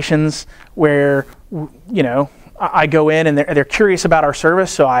organizations where, you know, I go in and they're curious about our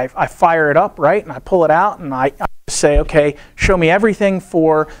service, so I fire it up, right, and I pull it out and I say, okay, show me everything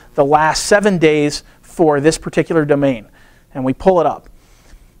for the last 7 days for this particular domain, and we pull it up,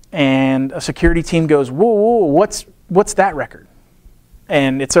 and a security team goes, whoa, what's that record?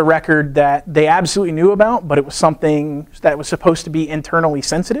 And it's a record that they absolutely knew about, but it was something that was supposed to be internally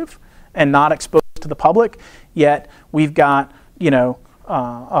sensitive and not exposed to the public, yet we've got, you know,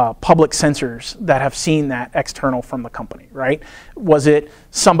 public sensors that have seen that external from the company, right? Was it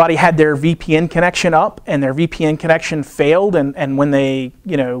somebody had their VPN connection up and their VPN connection failed, and when they,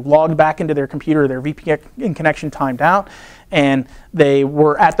 you know, logged back into their computer, their VPN connection timed out, and they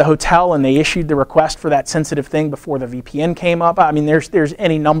were at the hotel and they issued the request for that sensitive thing before the VPN came up? I mean, there's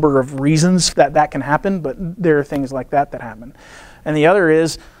any number of reasons that can happen, but there are things like that happen. And the other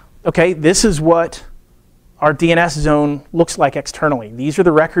is, okay, this is what our DNS zone looks like externally. These are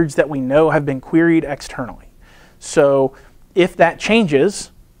the records that we know have been queried externally. So if that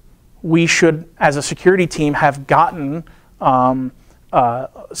changes, we should, as a security team, have gotten some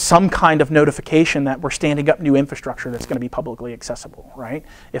kind of notification that we're standing up new infrastructure that's going to be publicly accessible, right?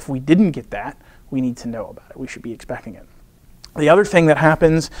 If we didn't get that, we need to know about it. We should be expecting it. The other thing that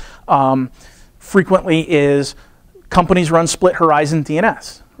happens frequently is companies run split horizon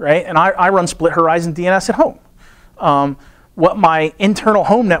DNS. Right? And I run split horizon DNS at home. What my internal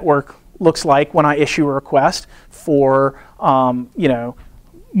home network looks like when I issue a request for you know,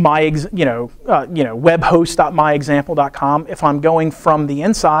 webhost.myexample.com, if I'm going from the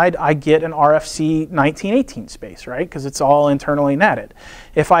inside, I get an RFC 1918 space, right? Because it's all internally netted.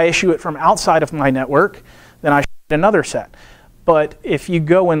 If I issue it from outside of my network, then I should get another set. But if you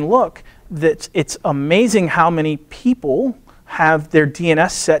go and look, it's amazing how many people have their DNS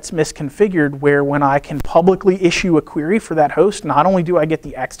sets misconfigured, where when I can publicly issue a query for that host, not only do I get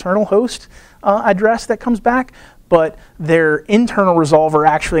the external host address that comes back, but their internal resolver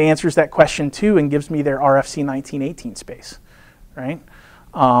actually answers that question too and gives me their RFC 1918 space, right?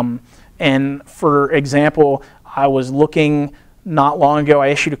 And for example, I was looking not long ago, I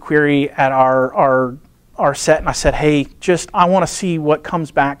issued a query at our set, and I said, hey, I want to see what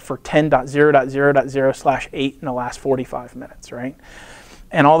comes back for 10.0.0.0/8 in the last 45 minutes, right?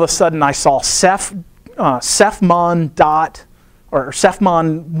 And all of a sudden I saw cephmon dot, or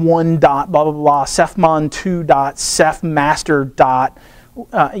cephmon1 dot blah blah blah, cephmon2 dot, cephmaster dot,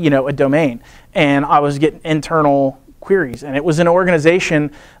 you know, a domain, and I was getting internal queries, and it was an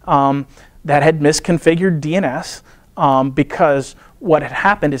organization that had misconfigured DNS because what had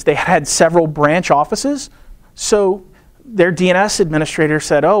happened is they had several branch offices, so their DNS administrator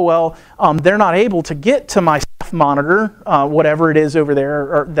said, oh, well, they're not able to get to my Ceph monitor, whatever it is over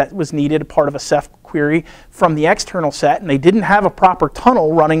there, or that was needed, part of a Ceph query, from the external set, and they didn't have a proper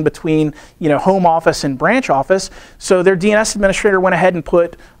tunnel running between, you know, home office and branch office, so their DNS administrator went ahead and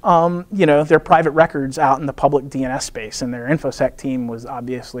put you know, their private records out in the public DNS space, and their InfoSec team was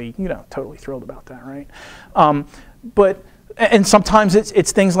obviously, you know, totally thrilled about that, right? And sometimes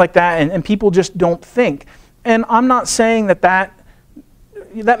it's things like that, and people just don't think. And I'm not saying that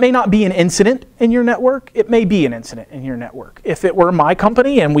may not be an incident in your network. It may be an incident in your network. If it were my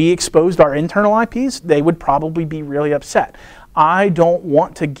company and we exposed our internal IPs, they would probably be really upset. I don't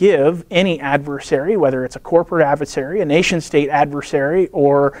want to give any adversary, whether it's a corporate adversary, a nation state adversary,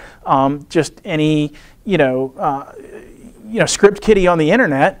 or just any script kiddie on the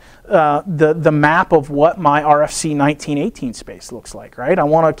internet, the map of what my RFC 1918 space looks like, right? I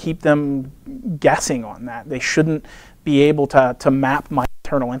want to keep them guessing on that. They shouldn't be able to map my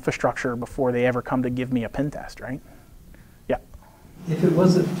internal infrastructure before they ever come to give me a pen test, right? Yeah. If it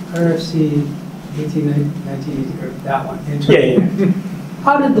was RFC 1980, or that one, internal,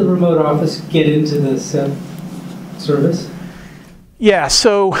 how did the remote office get into this service? Yeah,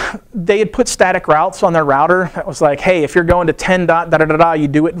 so they had put static routes on their router. That was like, hey, if you're going to 10 dot da da da da, you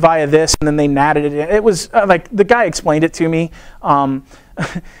do it via this, and then they natted it in. It was like, the guy explained it to me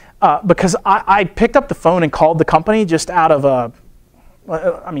because I picked up the phone and called the company just out of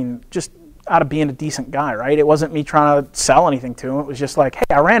just out of being a decent guy, right? It wasn't me trying to sell anything to him. It was just like, hey,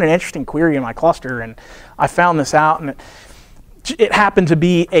 I ran an interesting query in my cluster, and I found this out, and it happened to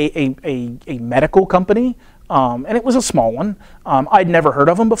be a medical company. And it was a small one. I'd never heard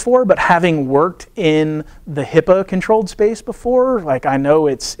of them before, but having worked in the HIPAA controlled space before, like I know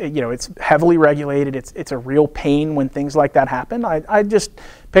it's heavily regulated. It's a real pain when things like that happen. I just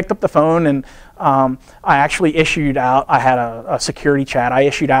picked up the phone and I actually issued out. I had a security chat. I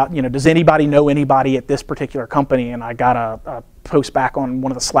issued out, does anybody know anybody at this particular company? And I got a post back on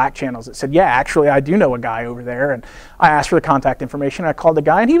one of the Slack channels that said, yeah, actually I do know a guy over there. And I asked for the contact information. I called the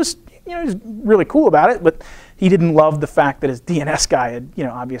guy, and he was he's really cool about it, but he didn't love the fact that his DNS guy had,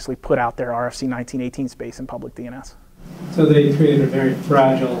 obviously put out their RFC 1918 space in public DNS. So they created a very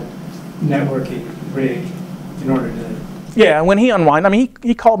fragile networking rig in order to... Yeah, and when he unwound,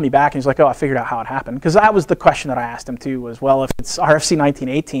 he called me back and he's like, oh, I figured out how it happened. Because that was the question that I asked him too, was, well, if it's RFC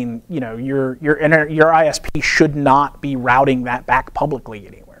 1918, your ISP should not be routing that back publicly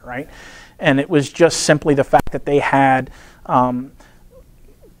anywhere, right? And it was just simply the fact that they had...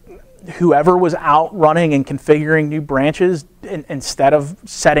 whoever was out running and configuring new branches, instead of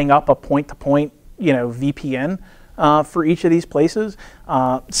setting up a point-to-point, VPN for each of these places,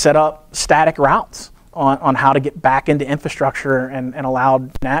 set up static routes on how to get back into infrastructure and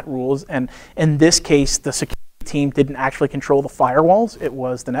allowed NAT rules. And in this case, the security team didn't actually control the firewalls. It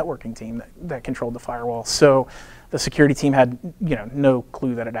was the networking team that controlled the firewalls. So the security team had, no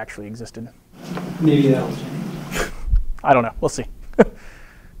clue that it actually existed. Maybe that'll change. I don't know. We'll see.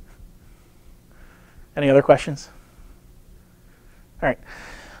 Any other questions? All right.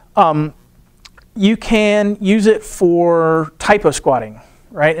 You can use it for typo squatting,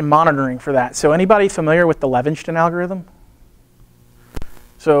 right, and monitoring for that. So anybody familiar with the Levingston algorithm?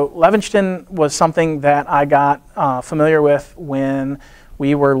 So Levingston was something that I got familiar with when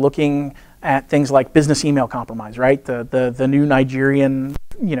we were looking at things like business email compromise, right? The new Nigerian,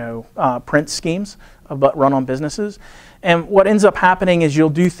 print schemes but run on businesses. And what ends up happening is you'll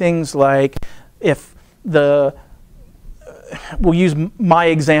do things like, if we'll use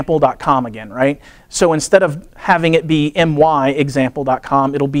myexample.com again, right? So instead of having it be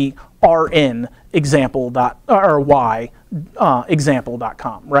myexample.com, it'll be example.com,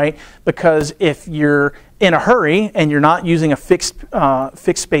 right? Because if you're in a hurry and you're not using a fixed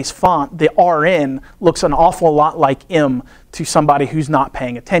space font, the RN looks an awful lot like M to somebody who's not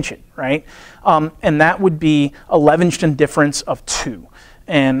paying attention, right? And that would be a Levingston difference of 2.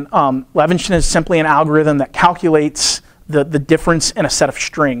 And Levingston is simply an algorithm that calculates the difference in a set of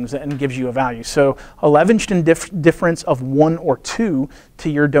strings and gives you a value. So a Levingston difference of 1 or 2 to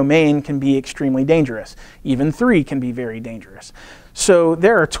your domain can be extremely dangerous. Even 3 can be very dangerous. So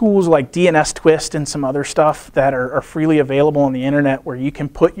there are tools like DNS Twist and some other stuff that are freely available on the internet where you can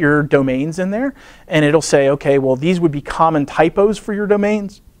put your domains in there and it'll say, okay, well, these would be common typos for your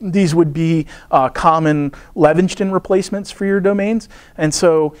domains. These would be common Levingston replacements for your domains. And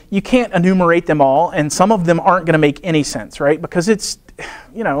so you can't enumerate them all, and some of them aren't going to make any sense, right? Because it's,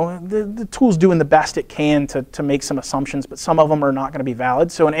 the tool's doing the best it can to make some assumptions, but some of them are not going to be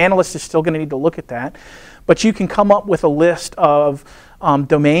valid. So an analyst is still going to need to look at that. But you can come up with a list of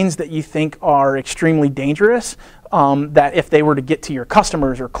domains that you think are extremely dangerous, that if they were to get to your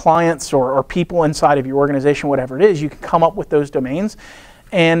customers or clients or people inside of your organization, whatever it is, you can come up with those domains.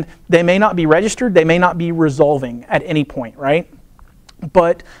 And they may not be registered, they may not be resolving at any point, right?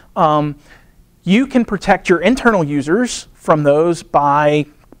 But you can protect your internal users from those by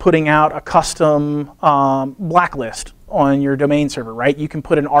putting out a custom blacklist on your domain server, right? You can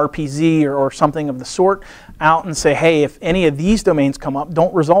put an RPZ or something of the sort out and say, hey, if any of these domains come up,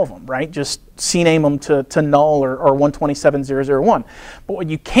 don't resolve them, right? Just CNAME them to null or 127.0.0.1. But what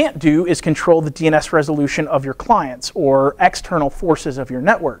you can't do is control the DNS resolution of your clients or external forces of your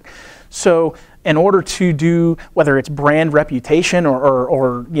network. So in order to do, whether it's brand reputation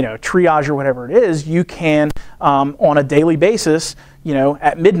or you know, triage or whatever it is, you can on a daily basis, you know,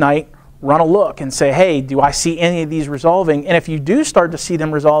 at midnight, run a look and say, hey, do I see any of these resolving? And if you do start to see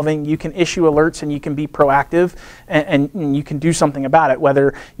them resolving, you can issue alerts and you can be proactive and you can do something about it.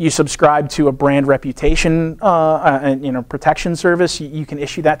 Whether you subscribe to a brand reputation and, you know, protection service, you can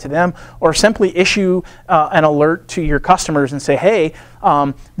issue that to them, or simply issue an alert to your customers and say, hey,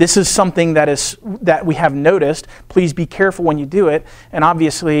 this is something that we have noticed. Please be careful when you do it. And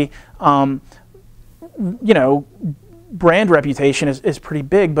obviously, you know, brand reputation is pretty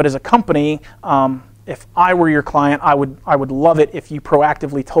big, but as a company, if I were your client, I would love it if you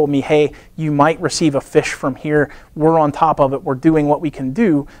proactively told me, hey, you might receive a phish from here. We're on top of it. We're doing what we can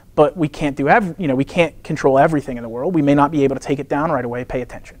do, but we can't do we can't control everything in the world. We may not be able to take it down right away. Pay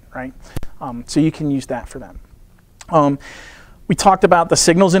attention, right? So you can use that for them. We talked about the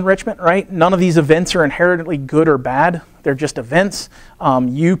signals enrichment, right? None of these events are inherently good or bad. They're just events.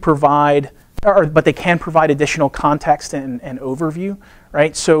 You provide, but they can provide additional context and overview,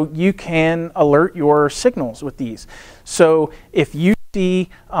 right? So you can alert your signals with these. So if you see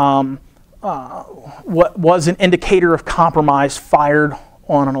what was an indicator of compromise fired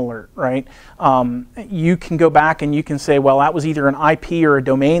on an alert, right? You can go back and you can say, well, that was either an IP or a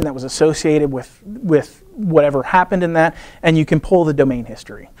domain that was associated with whatever happened in that, and you can pull the domain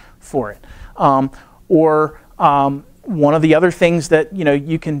history for it. One of the other things that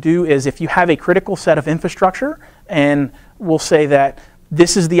you can do is, if you have a critical set of infrastructure, and we'll say that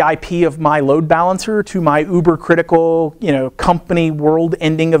this is the IP of my load balancer to my uber critical company world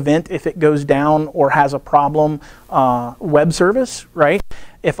ending event if it goes down or has a problem web service, right?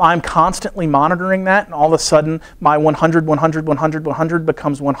 If I'm constantly monitoring that and all of a sudden my 100, 100, 100, 100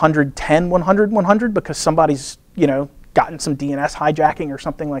 becomes 110, 100, 100 because somebody's gotten some DNS hijacking or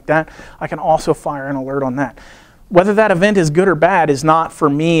something like that, I can also fire an alert on that. Whether that event is good or bad is not for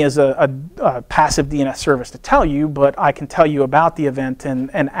me as a passive DNS service to tell you, but I can tell you about the event and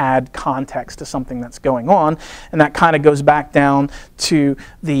add context to something that's going on. And that kind of goes back down to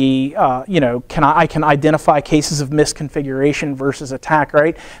the, I can identify cases of misconfiguration versus attack,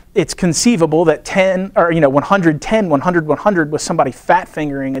 right? It's conceivable that 110, 100, 100 was somebody fat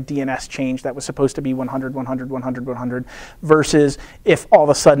fingering a DNS change that was supposed to be 100, 100, 100, 100, versus if all of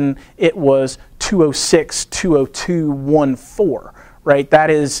a sudden it was 206, 202, 14, right? That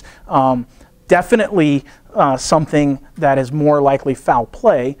is definitely something that is more likely foul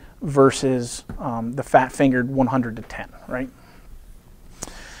play versus the fat-fingered 100 to 10, right?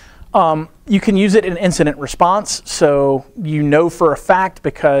 You can use it in incident response, so for a fact,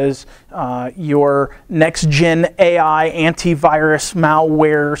 because your next-gen AI antivirus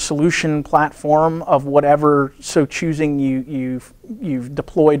malware solution platform of whatever so choosing you've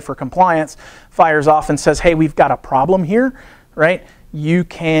deployed for compliance fires off and says, hey, we've got a problem here, right? You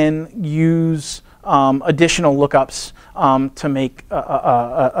can use additional lookups to make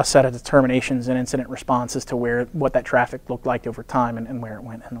a set of determinations and incident response as to what that traffic looked like over time and where it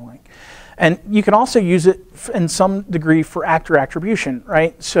went and the like. And you can also use it in some degree for actor attribution,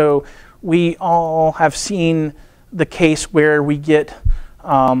 right? So we all have seen the case where we get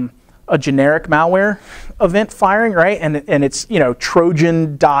a generic malware event firing, right? And it's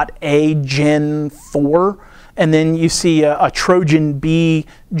Trojan.A Gen 4. And then you see a Trojan B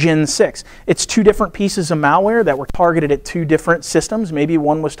Gen 6. It's two different pieces of malware that were targeted at two different systems. Maybe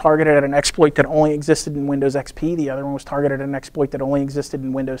one was targeted at an exploit that only existed in Windows XP. The other one was targeted at an exploit that only existed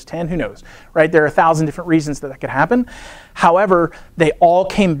in Windows 10. Who knows, right? There are 1,000 different reasons that could happen. However, they all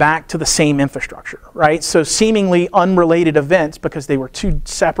came back to the same infrastructure, right? So seemingly unrelated events, because they were two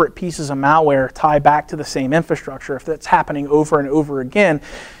separate pieces of malware, tie back to the same infrastructure. If that's happening over and over again,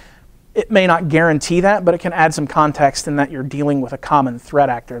 it may not guarantee that, but it can add some context in that you're dealing with a common threat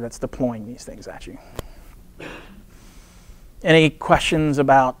actor that's deploying these things at you. Any questions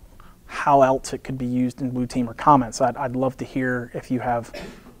about how else it could be used in Blue Team or comments? I'd love to hear if you have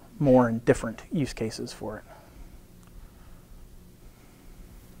more and different use cases for it.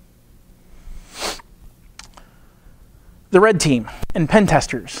 The red team and pen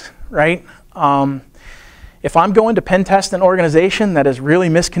testers, right? If I'm going to pen test an organization that is really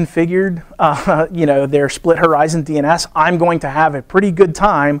misconfigured, their split horizon DNS, I'm going to have a pretty good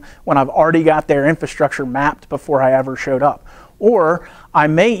time when I've already got their infrastructure mapped before I ever showed up. Or I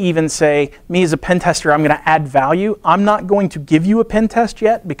may even say, me as a pen tester, I'm going to add value. I'm not going to give you a pen test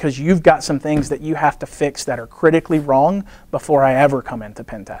yet because you've got some things that you have to fix that are critically wrong before I ever come in to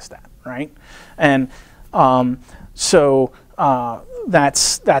pen test that, right? And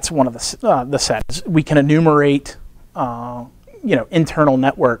that's one of the settings. We can enumerate internal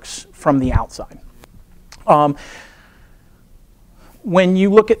networks from the outside. When you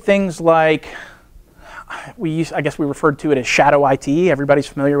look at things like, I guess we referred to it as shadow IT. Everybody's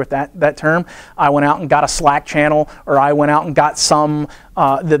familiar with that term. I went out and got a Slack channel, or I went out and got some,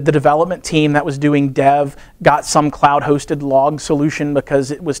 the development team that was doing dev got some cloud-hosted log solution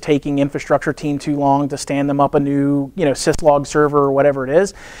because it was taking infrastructure team too long to stand them up a new, syslog server or whatever it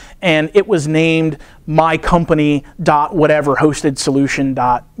is. And it was named my company dot whatever hosted solution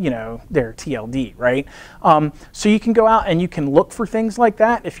dot, their TLD, right? So you can go out and you can look for things like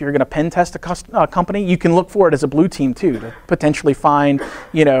that. If you're going to pen test a company, you can look for it as a blue team too, to potentially find,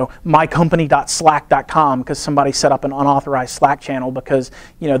 mycompany.slack.com because somebody set up an unauthorized Slack channel because,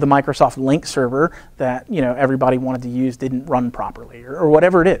 the Microsoft Link server that, everybody wanted to use didn't run properly or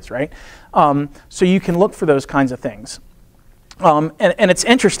whatever it is, right? So you can look for those kinds of things. And it's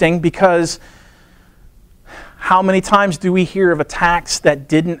interesting because how many times do we hear of attacks that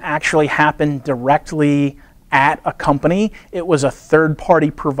didn't actually happen directly at a company? It was a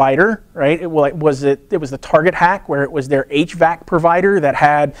third-party provider, right? It was the Target hack where it was their HVAC provider that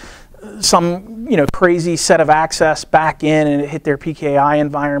had some crazy set of access back in and it hit their PKI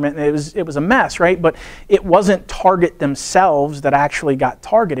environment. And it was a mess, right? But it wasn't Target themselves that actually got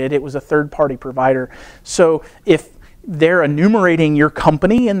targeted. It was a third-party provider. So if they're enumerating your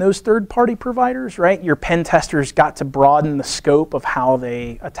company in those third-party providers, right? Your pen testers got to broaden the scope of how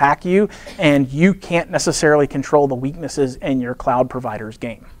they attack you, and you can't necessarily control the weaknesses in your cloud provider's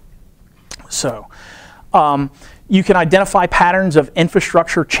game. So you can identify patterns of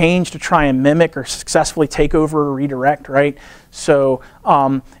infrastructure change to try and mimic or successfully take over or redirect, right? So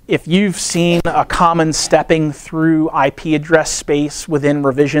if you've seen a common stepping through IP address space within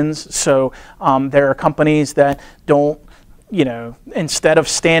revisions, so there are companies that don't, instead of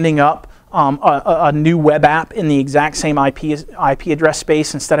standing up a new web app in the exact same IP address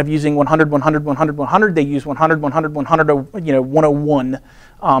space, instead of using 100, 100, 100, 100, they use 100, 100, 100, 101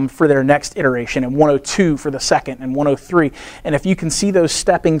 for their next iteration, and 102 for the second, and 103. And if you can see those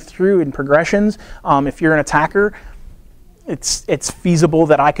stepping through in progressions, if you're an attacker, it's feasible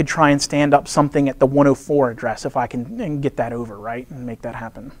that I could try and stand up something at the 104 address if I can get that over, right, and make that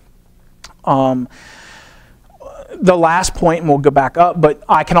happen. The last point, and we'll go back up, but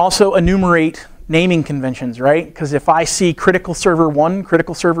I can also enumerate naming conventions, right? Because if I see critical server 1,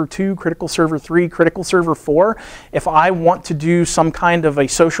 critical server 2, critical server 3, critical server 4, if I want to do some kind of a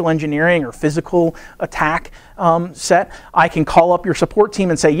social engineering or physical attack set, I can call up your support team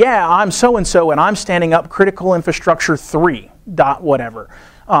and say, yeah, I'm so-and-so, and I'm standing up critical infrastructure 3 dot whatever.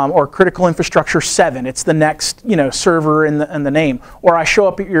 Or critical infrastructure 7, it's the next server in the name. Or I show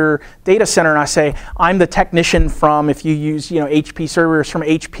up at your data center and I say, I'm the technician from, if you use HP servers from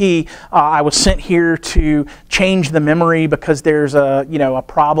HP, I was sent here to change the memory because there's a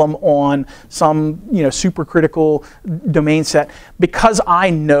problem on some super critical domain set. Because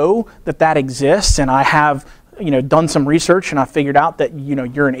I know that exists and I have done some research and I figured out that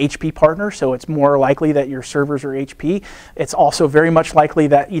you're an HP partner, so it's more likely that your servers are HP. It's also very much likely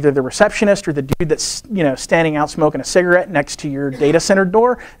that either the receptionist or the dude that's standing out smoking a cigarette next to your data center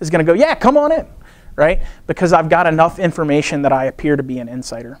door is going to go, yeah, come on in, right? Because I've got enough information that I appear to be an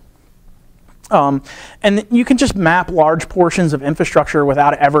insider. And you can just map large portions of infrastructure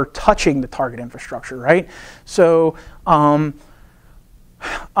without ever touching the target infrastructure, right? So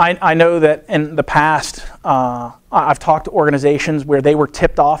I know that in the past, I've talked to organizations where they were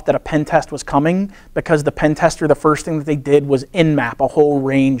tipped off that a pen test was coming because the pen tester, the first thing that they did was nmap a whole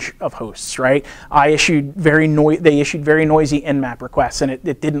range of hosts, right? They issued very noisy nmap requests, and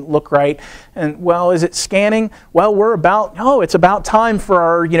it didn't look right. And well, is it scanning? Well, it's about time for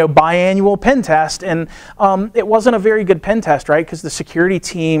our biannual pen test, and it wasn't a very good pen test, right? Because the security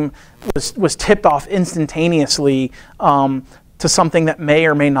team was tipped off instantaneously to something that may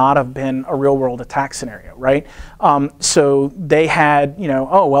or may not have been a real-world attack scenario, right? So they had,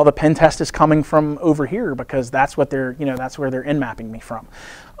 oh well, the pen test is coming from over here because that's what they're, that's where they're nmapping me from.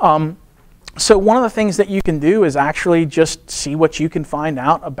 So one of the things that you can do is actually just see what you can find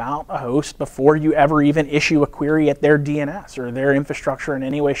out about a host before you ever even issue a query at their DNS or their infrastructure in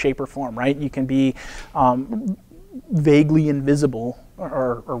any way, shape, or form, right? You can be vaguely invisible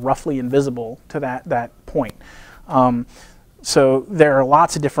or roughly invisible to that point. So there are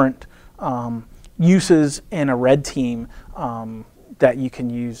lots of different uses in a red team that you can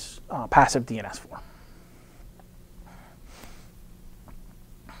use passive DNS for.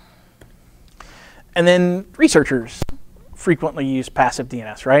 And then researchers frequently use passive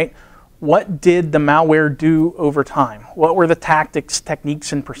DNS, right? what did the malware do over time? What were the tactics,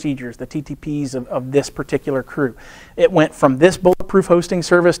 techniques, and procedures, the TTPs of this particular crew? It went from this bulletproof hosting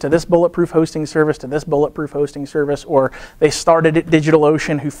service to this bulletproof hosting service to this bulletproof hosting service, or they started at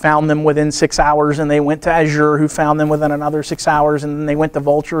DigitalOcean, who found them within 6 hours, and they went to Azure, who found them within another 6 hours, and then they went to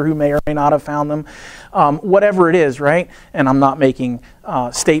Vultr, who may or may not have found them. Whatever it is, right? And I'm not making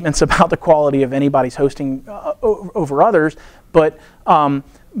statements about the quality of anybody's hosting over others, but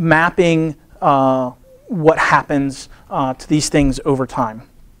mapping what happens to these things over time.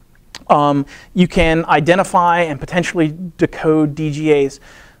 You can identify and potentially decode DGAs.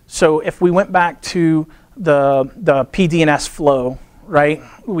 So if we went back to the PDNS flow, right?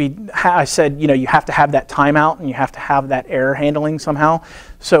 I said, you have to have that timeout and you have to have that error handling somehow.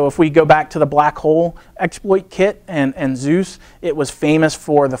 So if we go back to the black hole exploit kit and Zeus, it was famous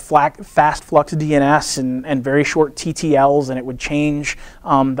for the fast flux DNS and very short TTLs, and it would change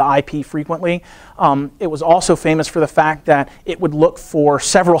the IP frequently. It was also famous for the fact that it would look for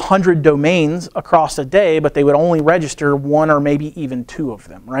several hundred domains across a day, but they would only register one or maybe even two of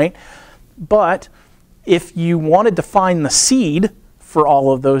them, right? But if you wanted to find the seed for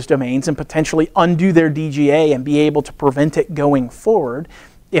all of those domains and potentially undo their DGA and be able to prevent it going forward,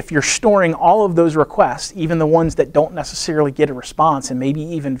 if you're storing all of those requests, even the ones that don't necessarily get a response, and maybe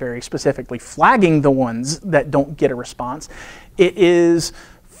even very specifically flagging the ones that don't get a response, it is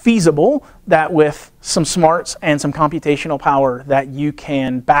feasible that with some smarts and some computational power that you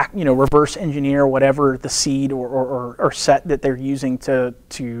can reverse engineer whatever the seed or set that they're using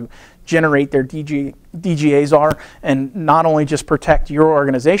to generate their DGAs are, and not only just protect your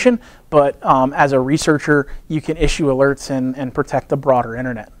organization, but as a researcher, you can issue alerts and protect the broader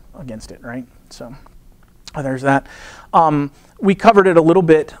internet against it, right? So there's that. We covered it a little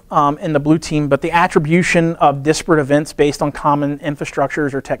bit in the blue team, but the attribution of disparate events based on common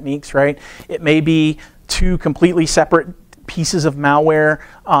infrastructures or techniques, right? It may be two completely separate pieces of malware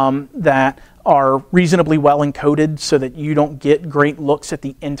that are reasonably well encoded so that you don't get great looks at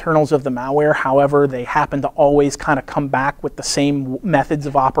the internals of the malware. However, they happen to always kind of come back with the same methods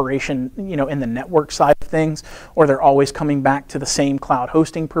of operation, in the network side of things, or they're always coming back to the same cloud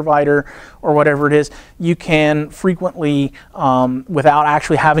hosting provider or whatever it is. You can frequently, without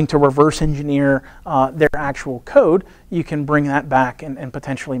actually having to reverse engineer their actual code, you can bring that back and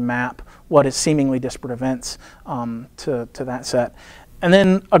potentially map what is seemingly disparate events to that set. And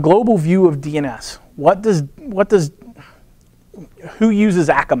then a global view of DNS. Who uses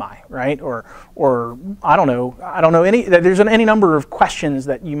Akamai, right? Or I don't know there's any number of questions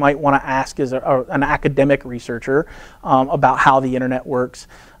that you might want to ask as an academic researcher about how the internet works.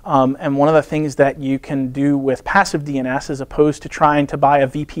 And one of the things that you can do with passiveDNS, as opposed to trying to buy a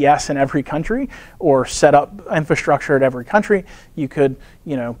VPS in every country or set up infrastructure at every country, you could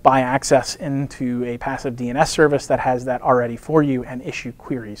buy access into a passiveDNS service that has that already for you and issue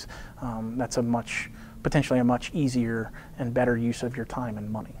queries. That's potentially a much easier and better use of your time and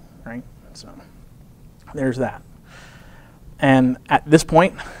money, right? So there's that. And at this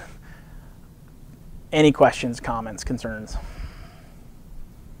point, any questions, comments, concerns?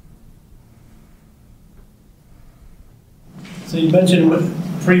 So you mentioned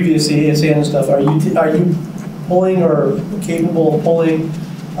previously ASN and stuff. Are you pulling or capable of pulling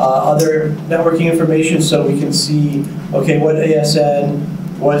other networking information so we can see, okay, what ASN,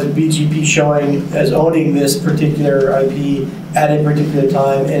 what is BGP showing as owning this particular IP at a particular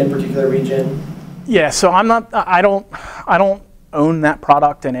time in a particular region? Yeah, so I don't own that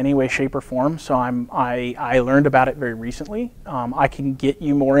product in any way, shape, or form. So I learned about it very recently. I can get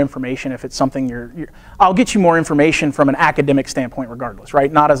you more information if it's something I'll get you more information from an academic standpoint regardless,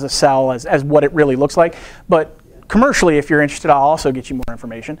 right? Not as a sell, as what it really looks like, but commercially, if you're interested, I'll also get you more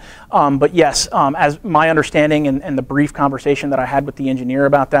information. But yes, as my understanding and the brief conversation that I had with the engineer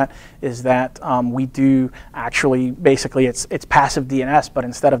about that is that we do actually, basically it's passiveDNS, but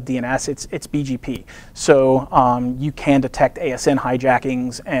instead of DNS, it's BGP. So you can detect ASN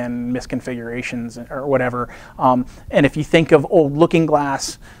hijackings and misconfigurations or whatever. And if you think of old Looking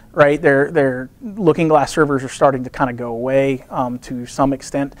Glass, right, their Looking Glass servers are starting to kind of go away to some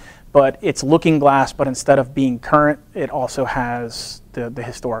extent. But it's Looking Glass, but instead of being current, it also has the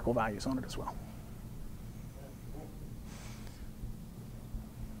historical values on it as well.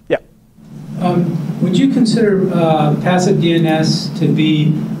 Yeah. Would you consider passiveDNS to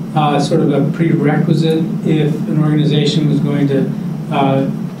be sort of a prerequisite if an organization was going to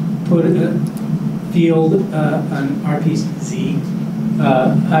put field an RPC?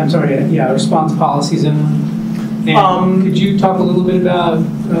 Response policies in one? And could you talk a little bit about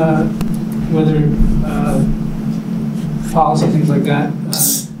whether policy, things like that?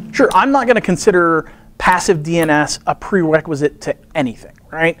 Sure, I'm not going to consider passive DNS a prerequisite to anything,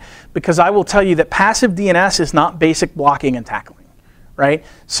 right? Because I will tell you that passive DNS is not basic blocking and tackling, right?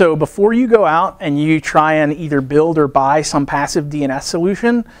 So before you go out and you try and either build or buy some passive DNS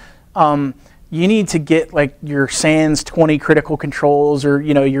solution, you need to get like your SANS 20 critical controls, or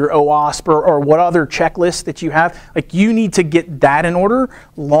your OWASP, or what other checklist that you have. Like, you need to get that in order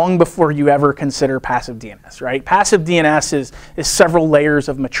long before you ever consider passive DNS, right? Passive DNS is several layers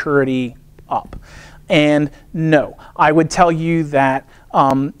of maturity up. And no, I would tell you that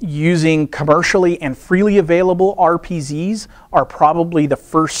using commercially and freely available RPZs are probably the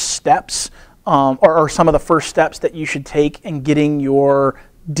first steps, or some of the first steps that you should take in getting your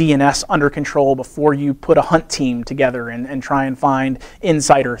DNS under control before you put a hunt team together and try and find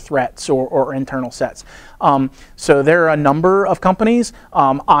insider threats or internal sets. So there are a number of companies.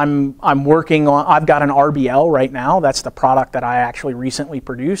 I'm working on, I've got an RBL right now. That's the product that I actually recently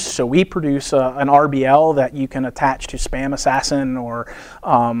produced. So we produce an RBL that you can attach to Spam Assassin or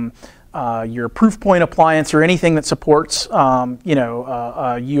your Proofpoint appliance or anything that supports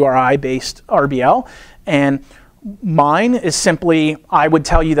a URI-based RBL. And mine is simply, I would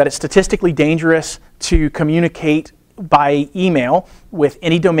tell you that it's statistically dangerous to communicate by email with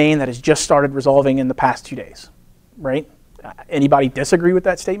any domain that has just started resolving in the past 2 days, right? Anybody disagree with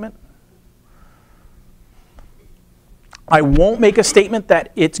that statement? I won't make a statement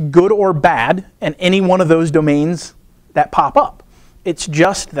that it's good or bad in any one of those domains that pop up. It's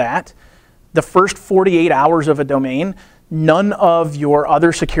just that the first 48 hours of a domain, none of your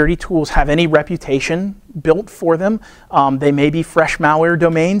other security tools have any reputation built for them. They may be fresh malware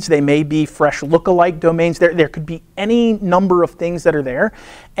domains. They may be fresh lookalike domains. There could be any number of things that are there,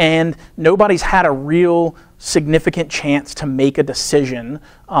 and nobody's had a real significant chance to make a decision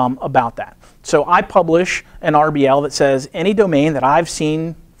about that. So I publish an RBL that says any domain that I've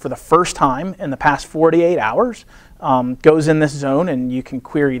seen for the first time in the past 48 hours goes in this zone, and you can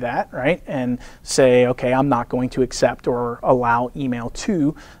query that, right? And say, okay, I'm not going to accept or allow email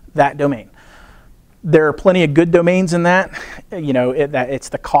to that domain. There are plenty of good domains in that. That it's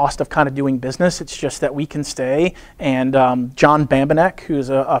the cost of kind of doing business. It's just that we can stay. And John Bambanek, who's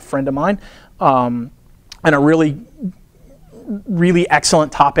a friend of mine, and a really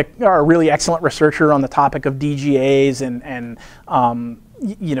excellent topic, or a really excellent researcher on the topic of DGAs and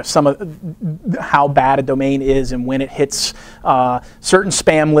some of how bad a domain is and when it hits certain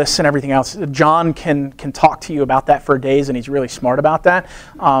spam lists and everything else. John can talk to you about that for days, and he's really smart about that.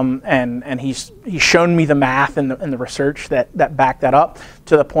 And he's shown me the math and the research that back that up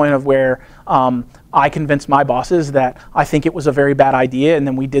to the point of where I convinced my bosses that I think it was a very bad idea, and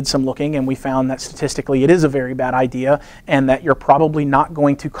then we did some looking and we found that statistically it is a very bad idea, and that you're probably not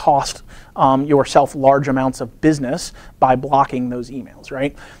going to cost yourself large amounts of business by blocking those emails,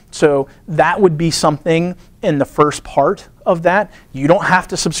 right? So that would be something in the first part of that. You don't have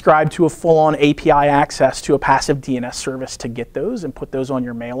to subscribe to a full-on API access to a passive DNS service to get those and put those on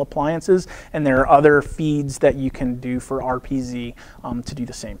your mail appliances, and there are other feeds that you can do for RPZ to do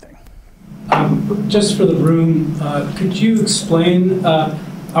the same thing. Just for the room, could you explain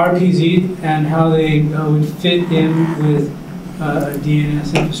RPZ and how they would fit in with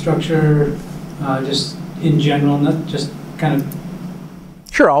DNS infrastructure, just in general, not just kind of?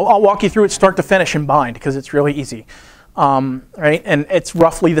 Sure, I'll walk you through it start to finish in Bind, because it's really easy, right? And it's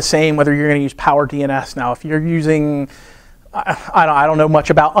roughly the same whether you're going to use Power DNS. Now, if you're using, I don't know much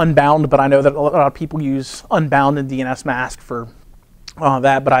about Unbound, but I know that a lot of people use Unbound and DNS Mask for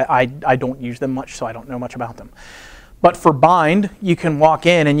that, but I don't use them much, so I don't know much about them. But for Bind, you can walk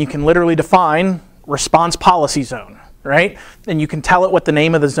in and you can literally define response policy zone, right? And you can tell it what the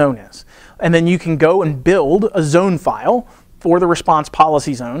name of the zone is. And then you can go and build a zone file for the response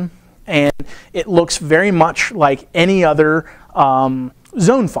policy zone, and it looks very much like any other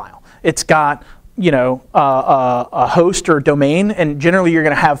zone file. It's got a host or domain, and generally you're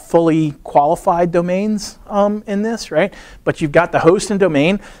going to have fully qualified domains in this, right? But you've got the host and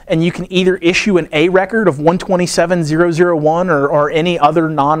domain, and you can either issue an A record of 127.0.0.1 or any other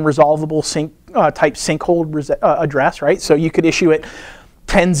non-resolvable type sinkhole address, right? So you could issue it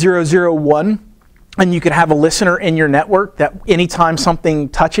 10.0.0.1, and you could have a listener in your network that anytime something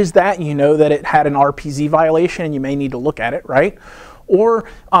touches that, you know that it had an RPZ violation and you may need to look at it, right? Or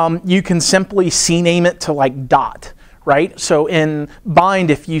you can simply CNAME it to like dot, right? So in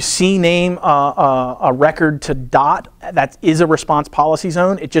Bind, if you CNAME a record to dot, that is a response policy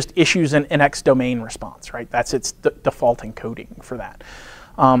zone. It just issues an NX domain response, right? That's its default encoding for that.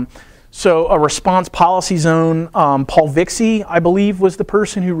 So a response policy zone, Paul Vixie, I believe, was the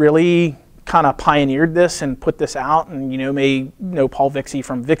person who really kind of pioneered this and put this out, and may know Paul Vixie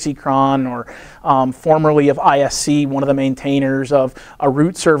from VixieCron, or formerly of ISC, one of the maintainers of a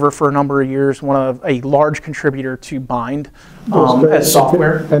root server for a number of years, one of a large contributor to Bind as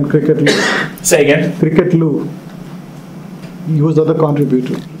software. And Cricket Lou. Say again? Cricket Lou. He was the other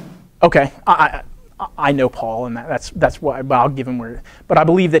contributor. Okay, I know Paul, and that's why, but I'll give him where. But I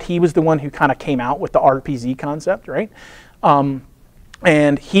believe that he was the one who kind of came out with the RPZ concept, right?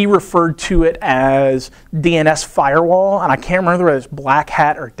 And he referred to it as DNS firewall, and I can't remember whether it was Black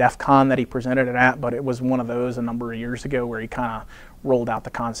Hat or DEF CON that he presented it at, but it was one of those a number of years ago where he kind of rolled out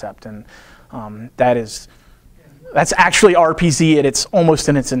the concept, and that's actually RPZ at its almost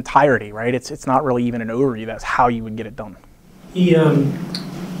in its entirety, right? It's not really even an overview. That's how you would get it done. He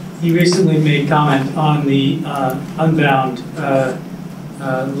recently made comment on the Unbound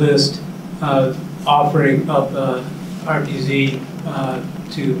list offering up RPZ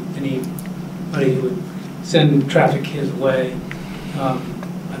to anybody who would send traffic his way.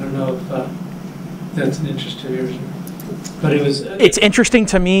 I don't know if that's an interest to yours, but it was. It's interesting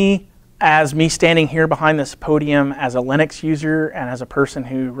to me, as me standing here behind this podium as a Linux user and as a person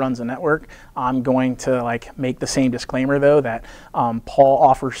who runs a network. I'm going to make the same disclaimer though, that Paul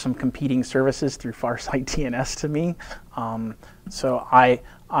offers some competing services through Farsight DNS to me. So I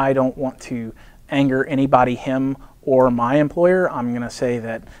don't want to anger anybody, him or my employer. I'm going to say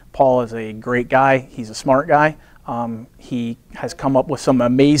that Paul is a great guy. He's a smart guy. He has come up with some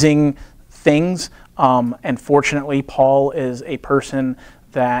amazing things. And fortunately, Paul is a person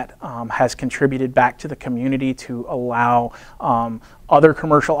that has contributed back to the community to allow other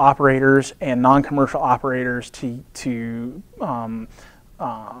commercial operators and non-commercial operators to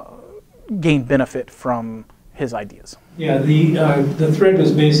gain benefit from his ideas. Yeah, the thread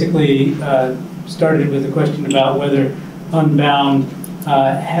was basically started with a question about whether Unbound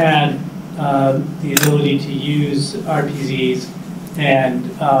had the ability to use RPZs, and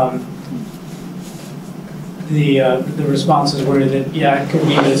the responses were that, yeah, it could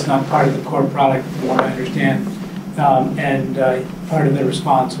be that it's not part of the core product from what I understand. And part of the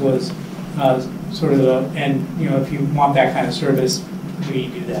response was sort of if you want that kind of service, we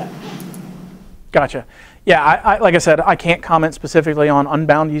do that. Gotcha. Yeah, I like I said, I can't comment specifically on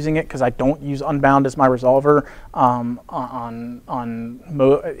Unbound using it because I don't use Unbound as my resolver.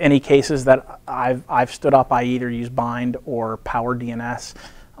 Any cases that I've stood up, I either use Bind or passiveDNS,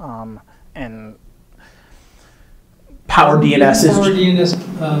 and passiveDNS is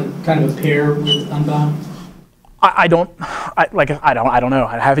passiveDNS kind of a pair with Unbound. I don't know.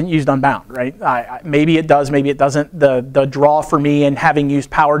 I haven't used Unbound, right? Maybe it does, maybe it doesn't. The draw for me in having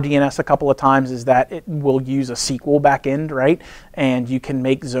used passiveDNS a couple of times is that it will use a SQL backend, right? And you can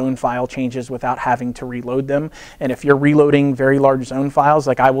make zone file changes without having to reload them. And if you're reloading very large zone files,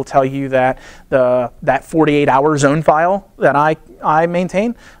 like I will tell you that that 48-hour zone file that I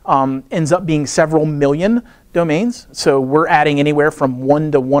maintain ends up being several million domains. So we're adding anywhere from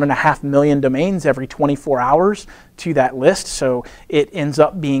 1 to 1.5 million domains every 24 hours to that list. So it ends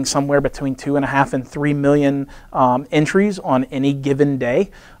up being somewhere between 2.5 and 3 million entries on any given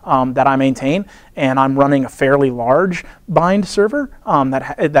day that I maintain. And I'm running a fairly large bind server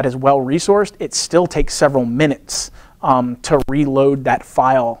that is well resourced. It still takes several minutes to reload that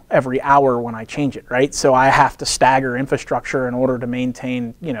file every hour when I change it, right? So I have to stagger infrastructure in order to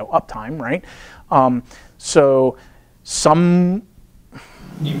maintain, uptime, right? So some...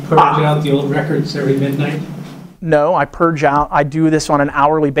 You purge out the old records every midnight? No, I purge out, I do this on an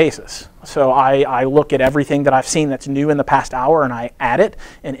hourly basis. So I look at everything that I've seen that's new in the past hour and I add it,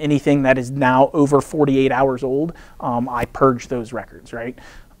 and anything that is now over 48 hours old, I purge those records, right?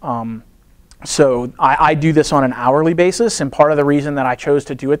 So I do this on an hourly basis, and part of the reason that I chose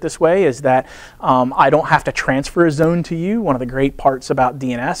to do it this way is that I don't have to transfer a zone to you. One of the great parts about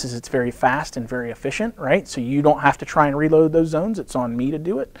DNS is it's very fast and very efficient, right? So you don't have to try and reload those zones. It's on me to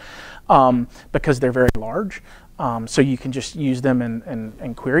do it because they're very large. So you can just use them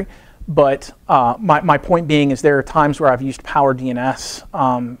and query. But my point being is there are times where I've used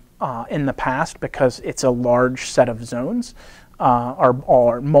passiveDNS in the past because it's a large set of zones.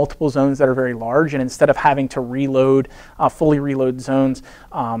 Or multiple zones that are very large, and instead of having to reload, fully reload zones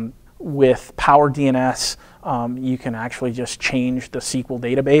with passiveDNS, you can actually just change the SQL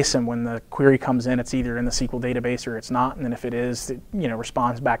database, and when the query comes in, it's either in the SQL database or it's not, and then if it is, it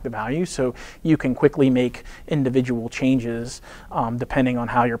responds back the value. So you can quickly make individual changes depending on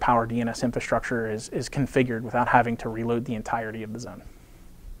how your passiveDNS infrastructure is configured without having to reload the entirety of the zone.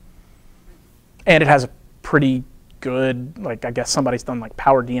 And it has a pretty good, I guess somebody's done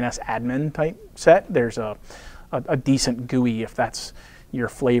passiveDNS admin type set. There's a decent GUI if that's your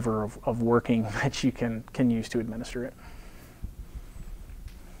flavor of working that you can use to administer it.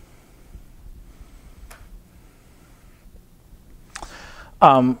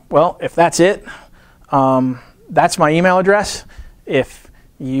 Well, if that's it, that's my email address. If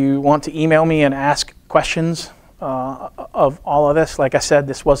you want to email me and ask questions of all of this, like I said,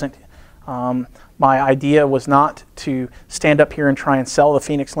 this wasn't, my idea was not to stand up here and try and sell the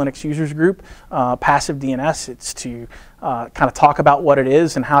Phoenix Linux users group passiveDNS. It's to kind of talk about what it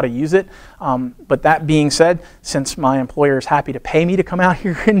is and how to use it. But that being said, since my employer is happy to pay me to come out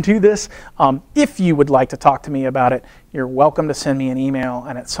here and do this, if you would like to talk to me about it, you're welcome to send me an email,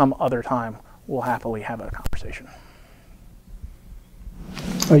 and at some other time, we'll happily have a conversation.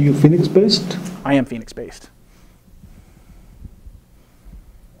 Are you Phoenix-based? I am Phoenix-based.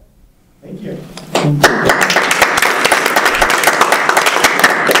 Thank you. Thank you.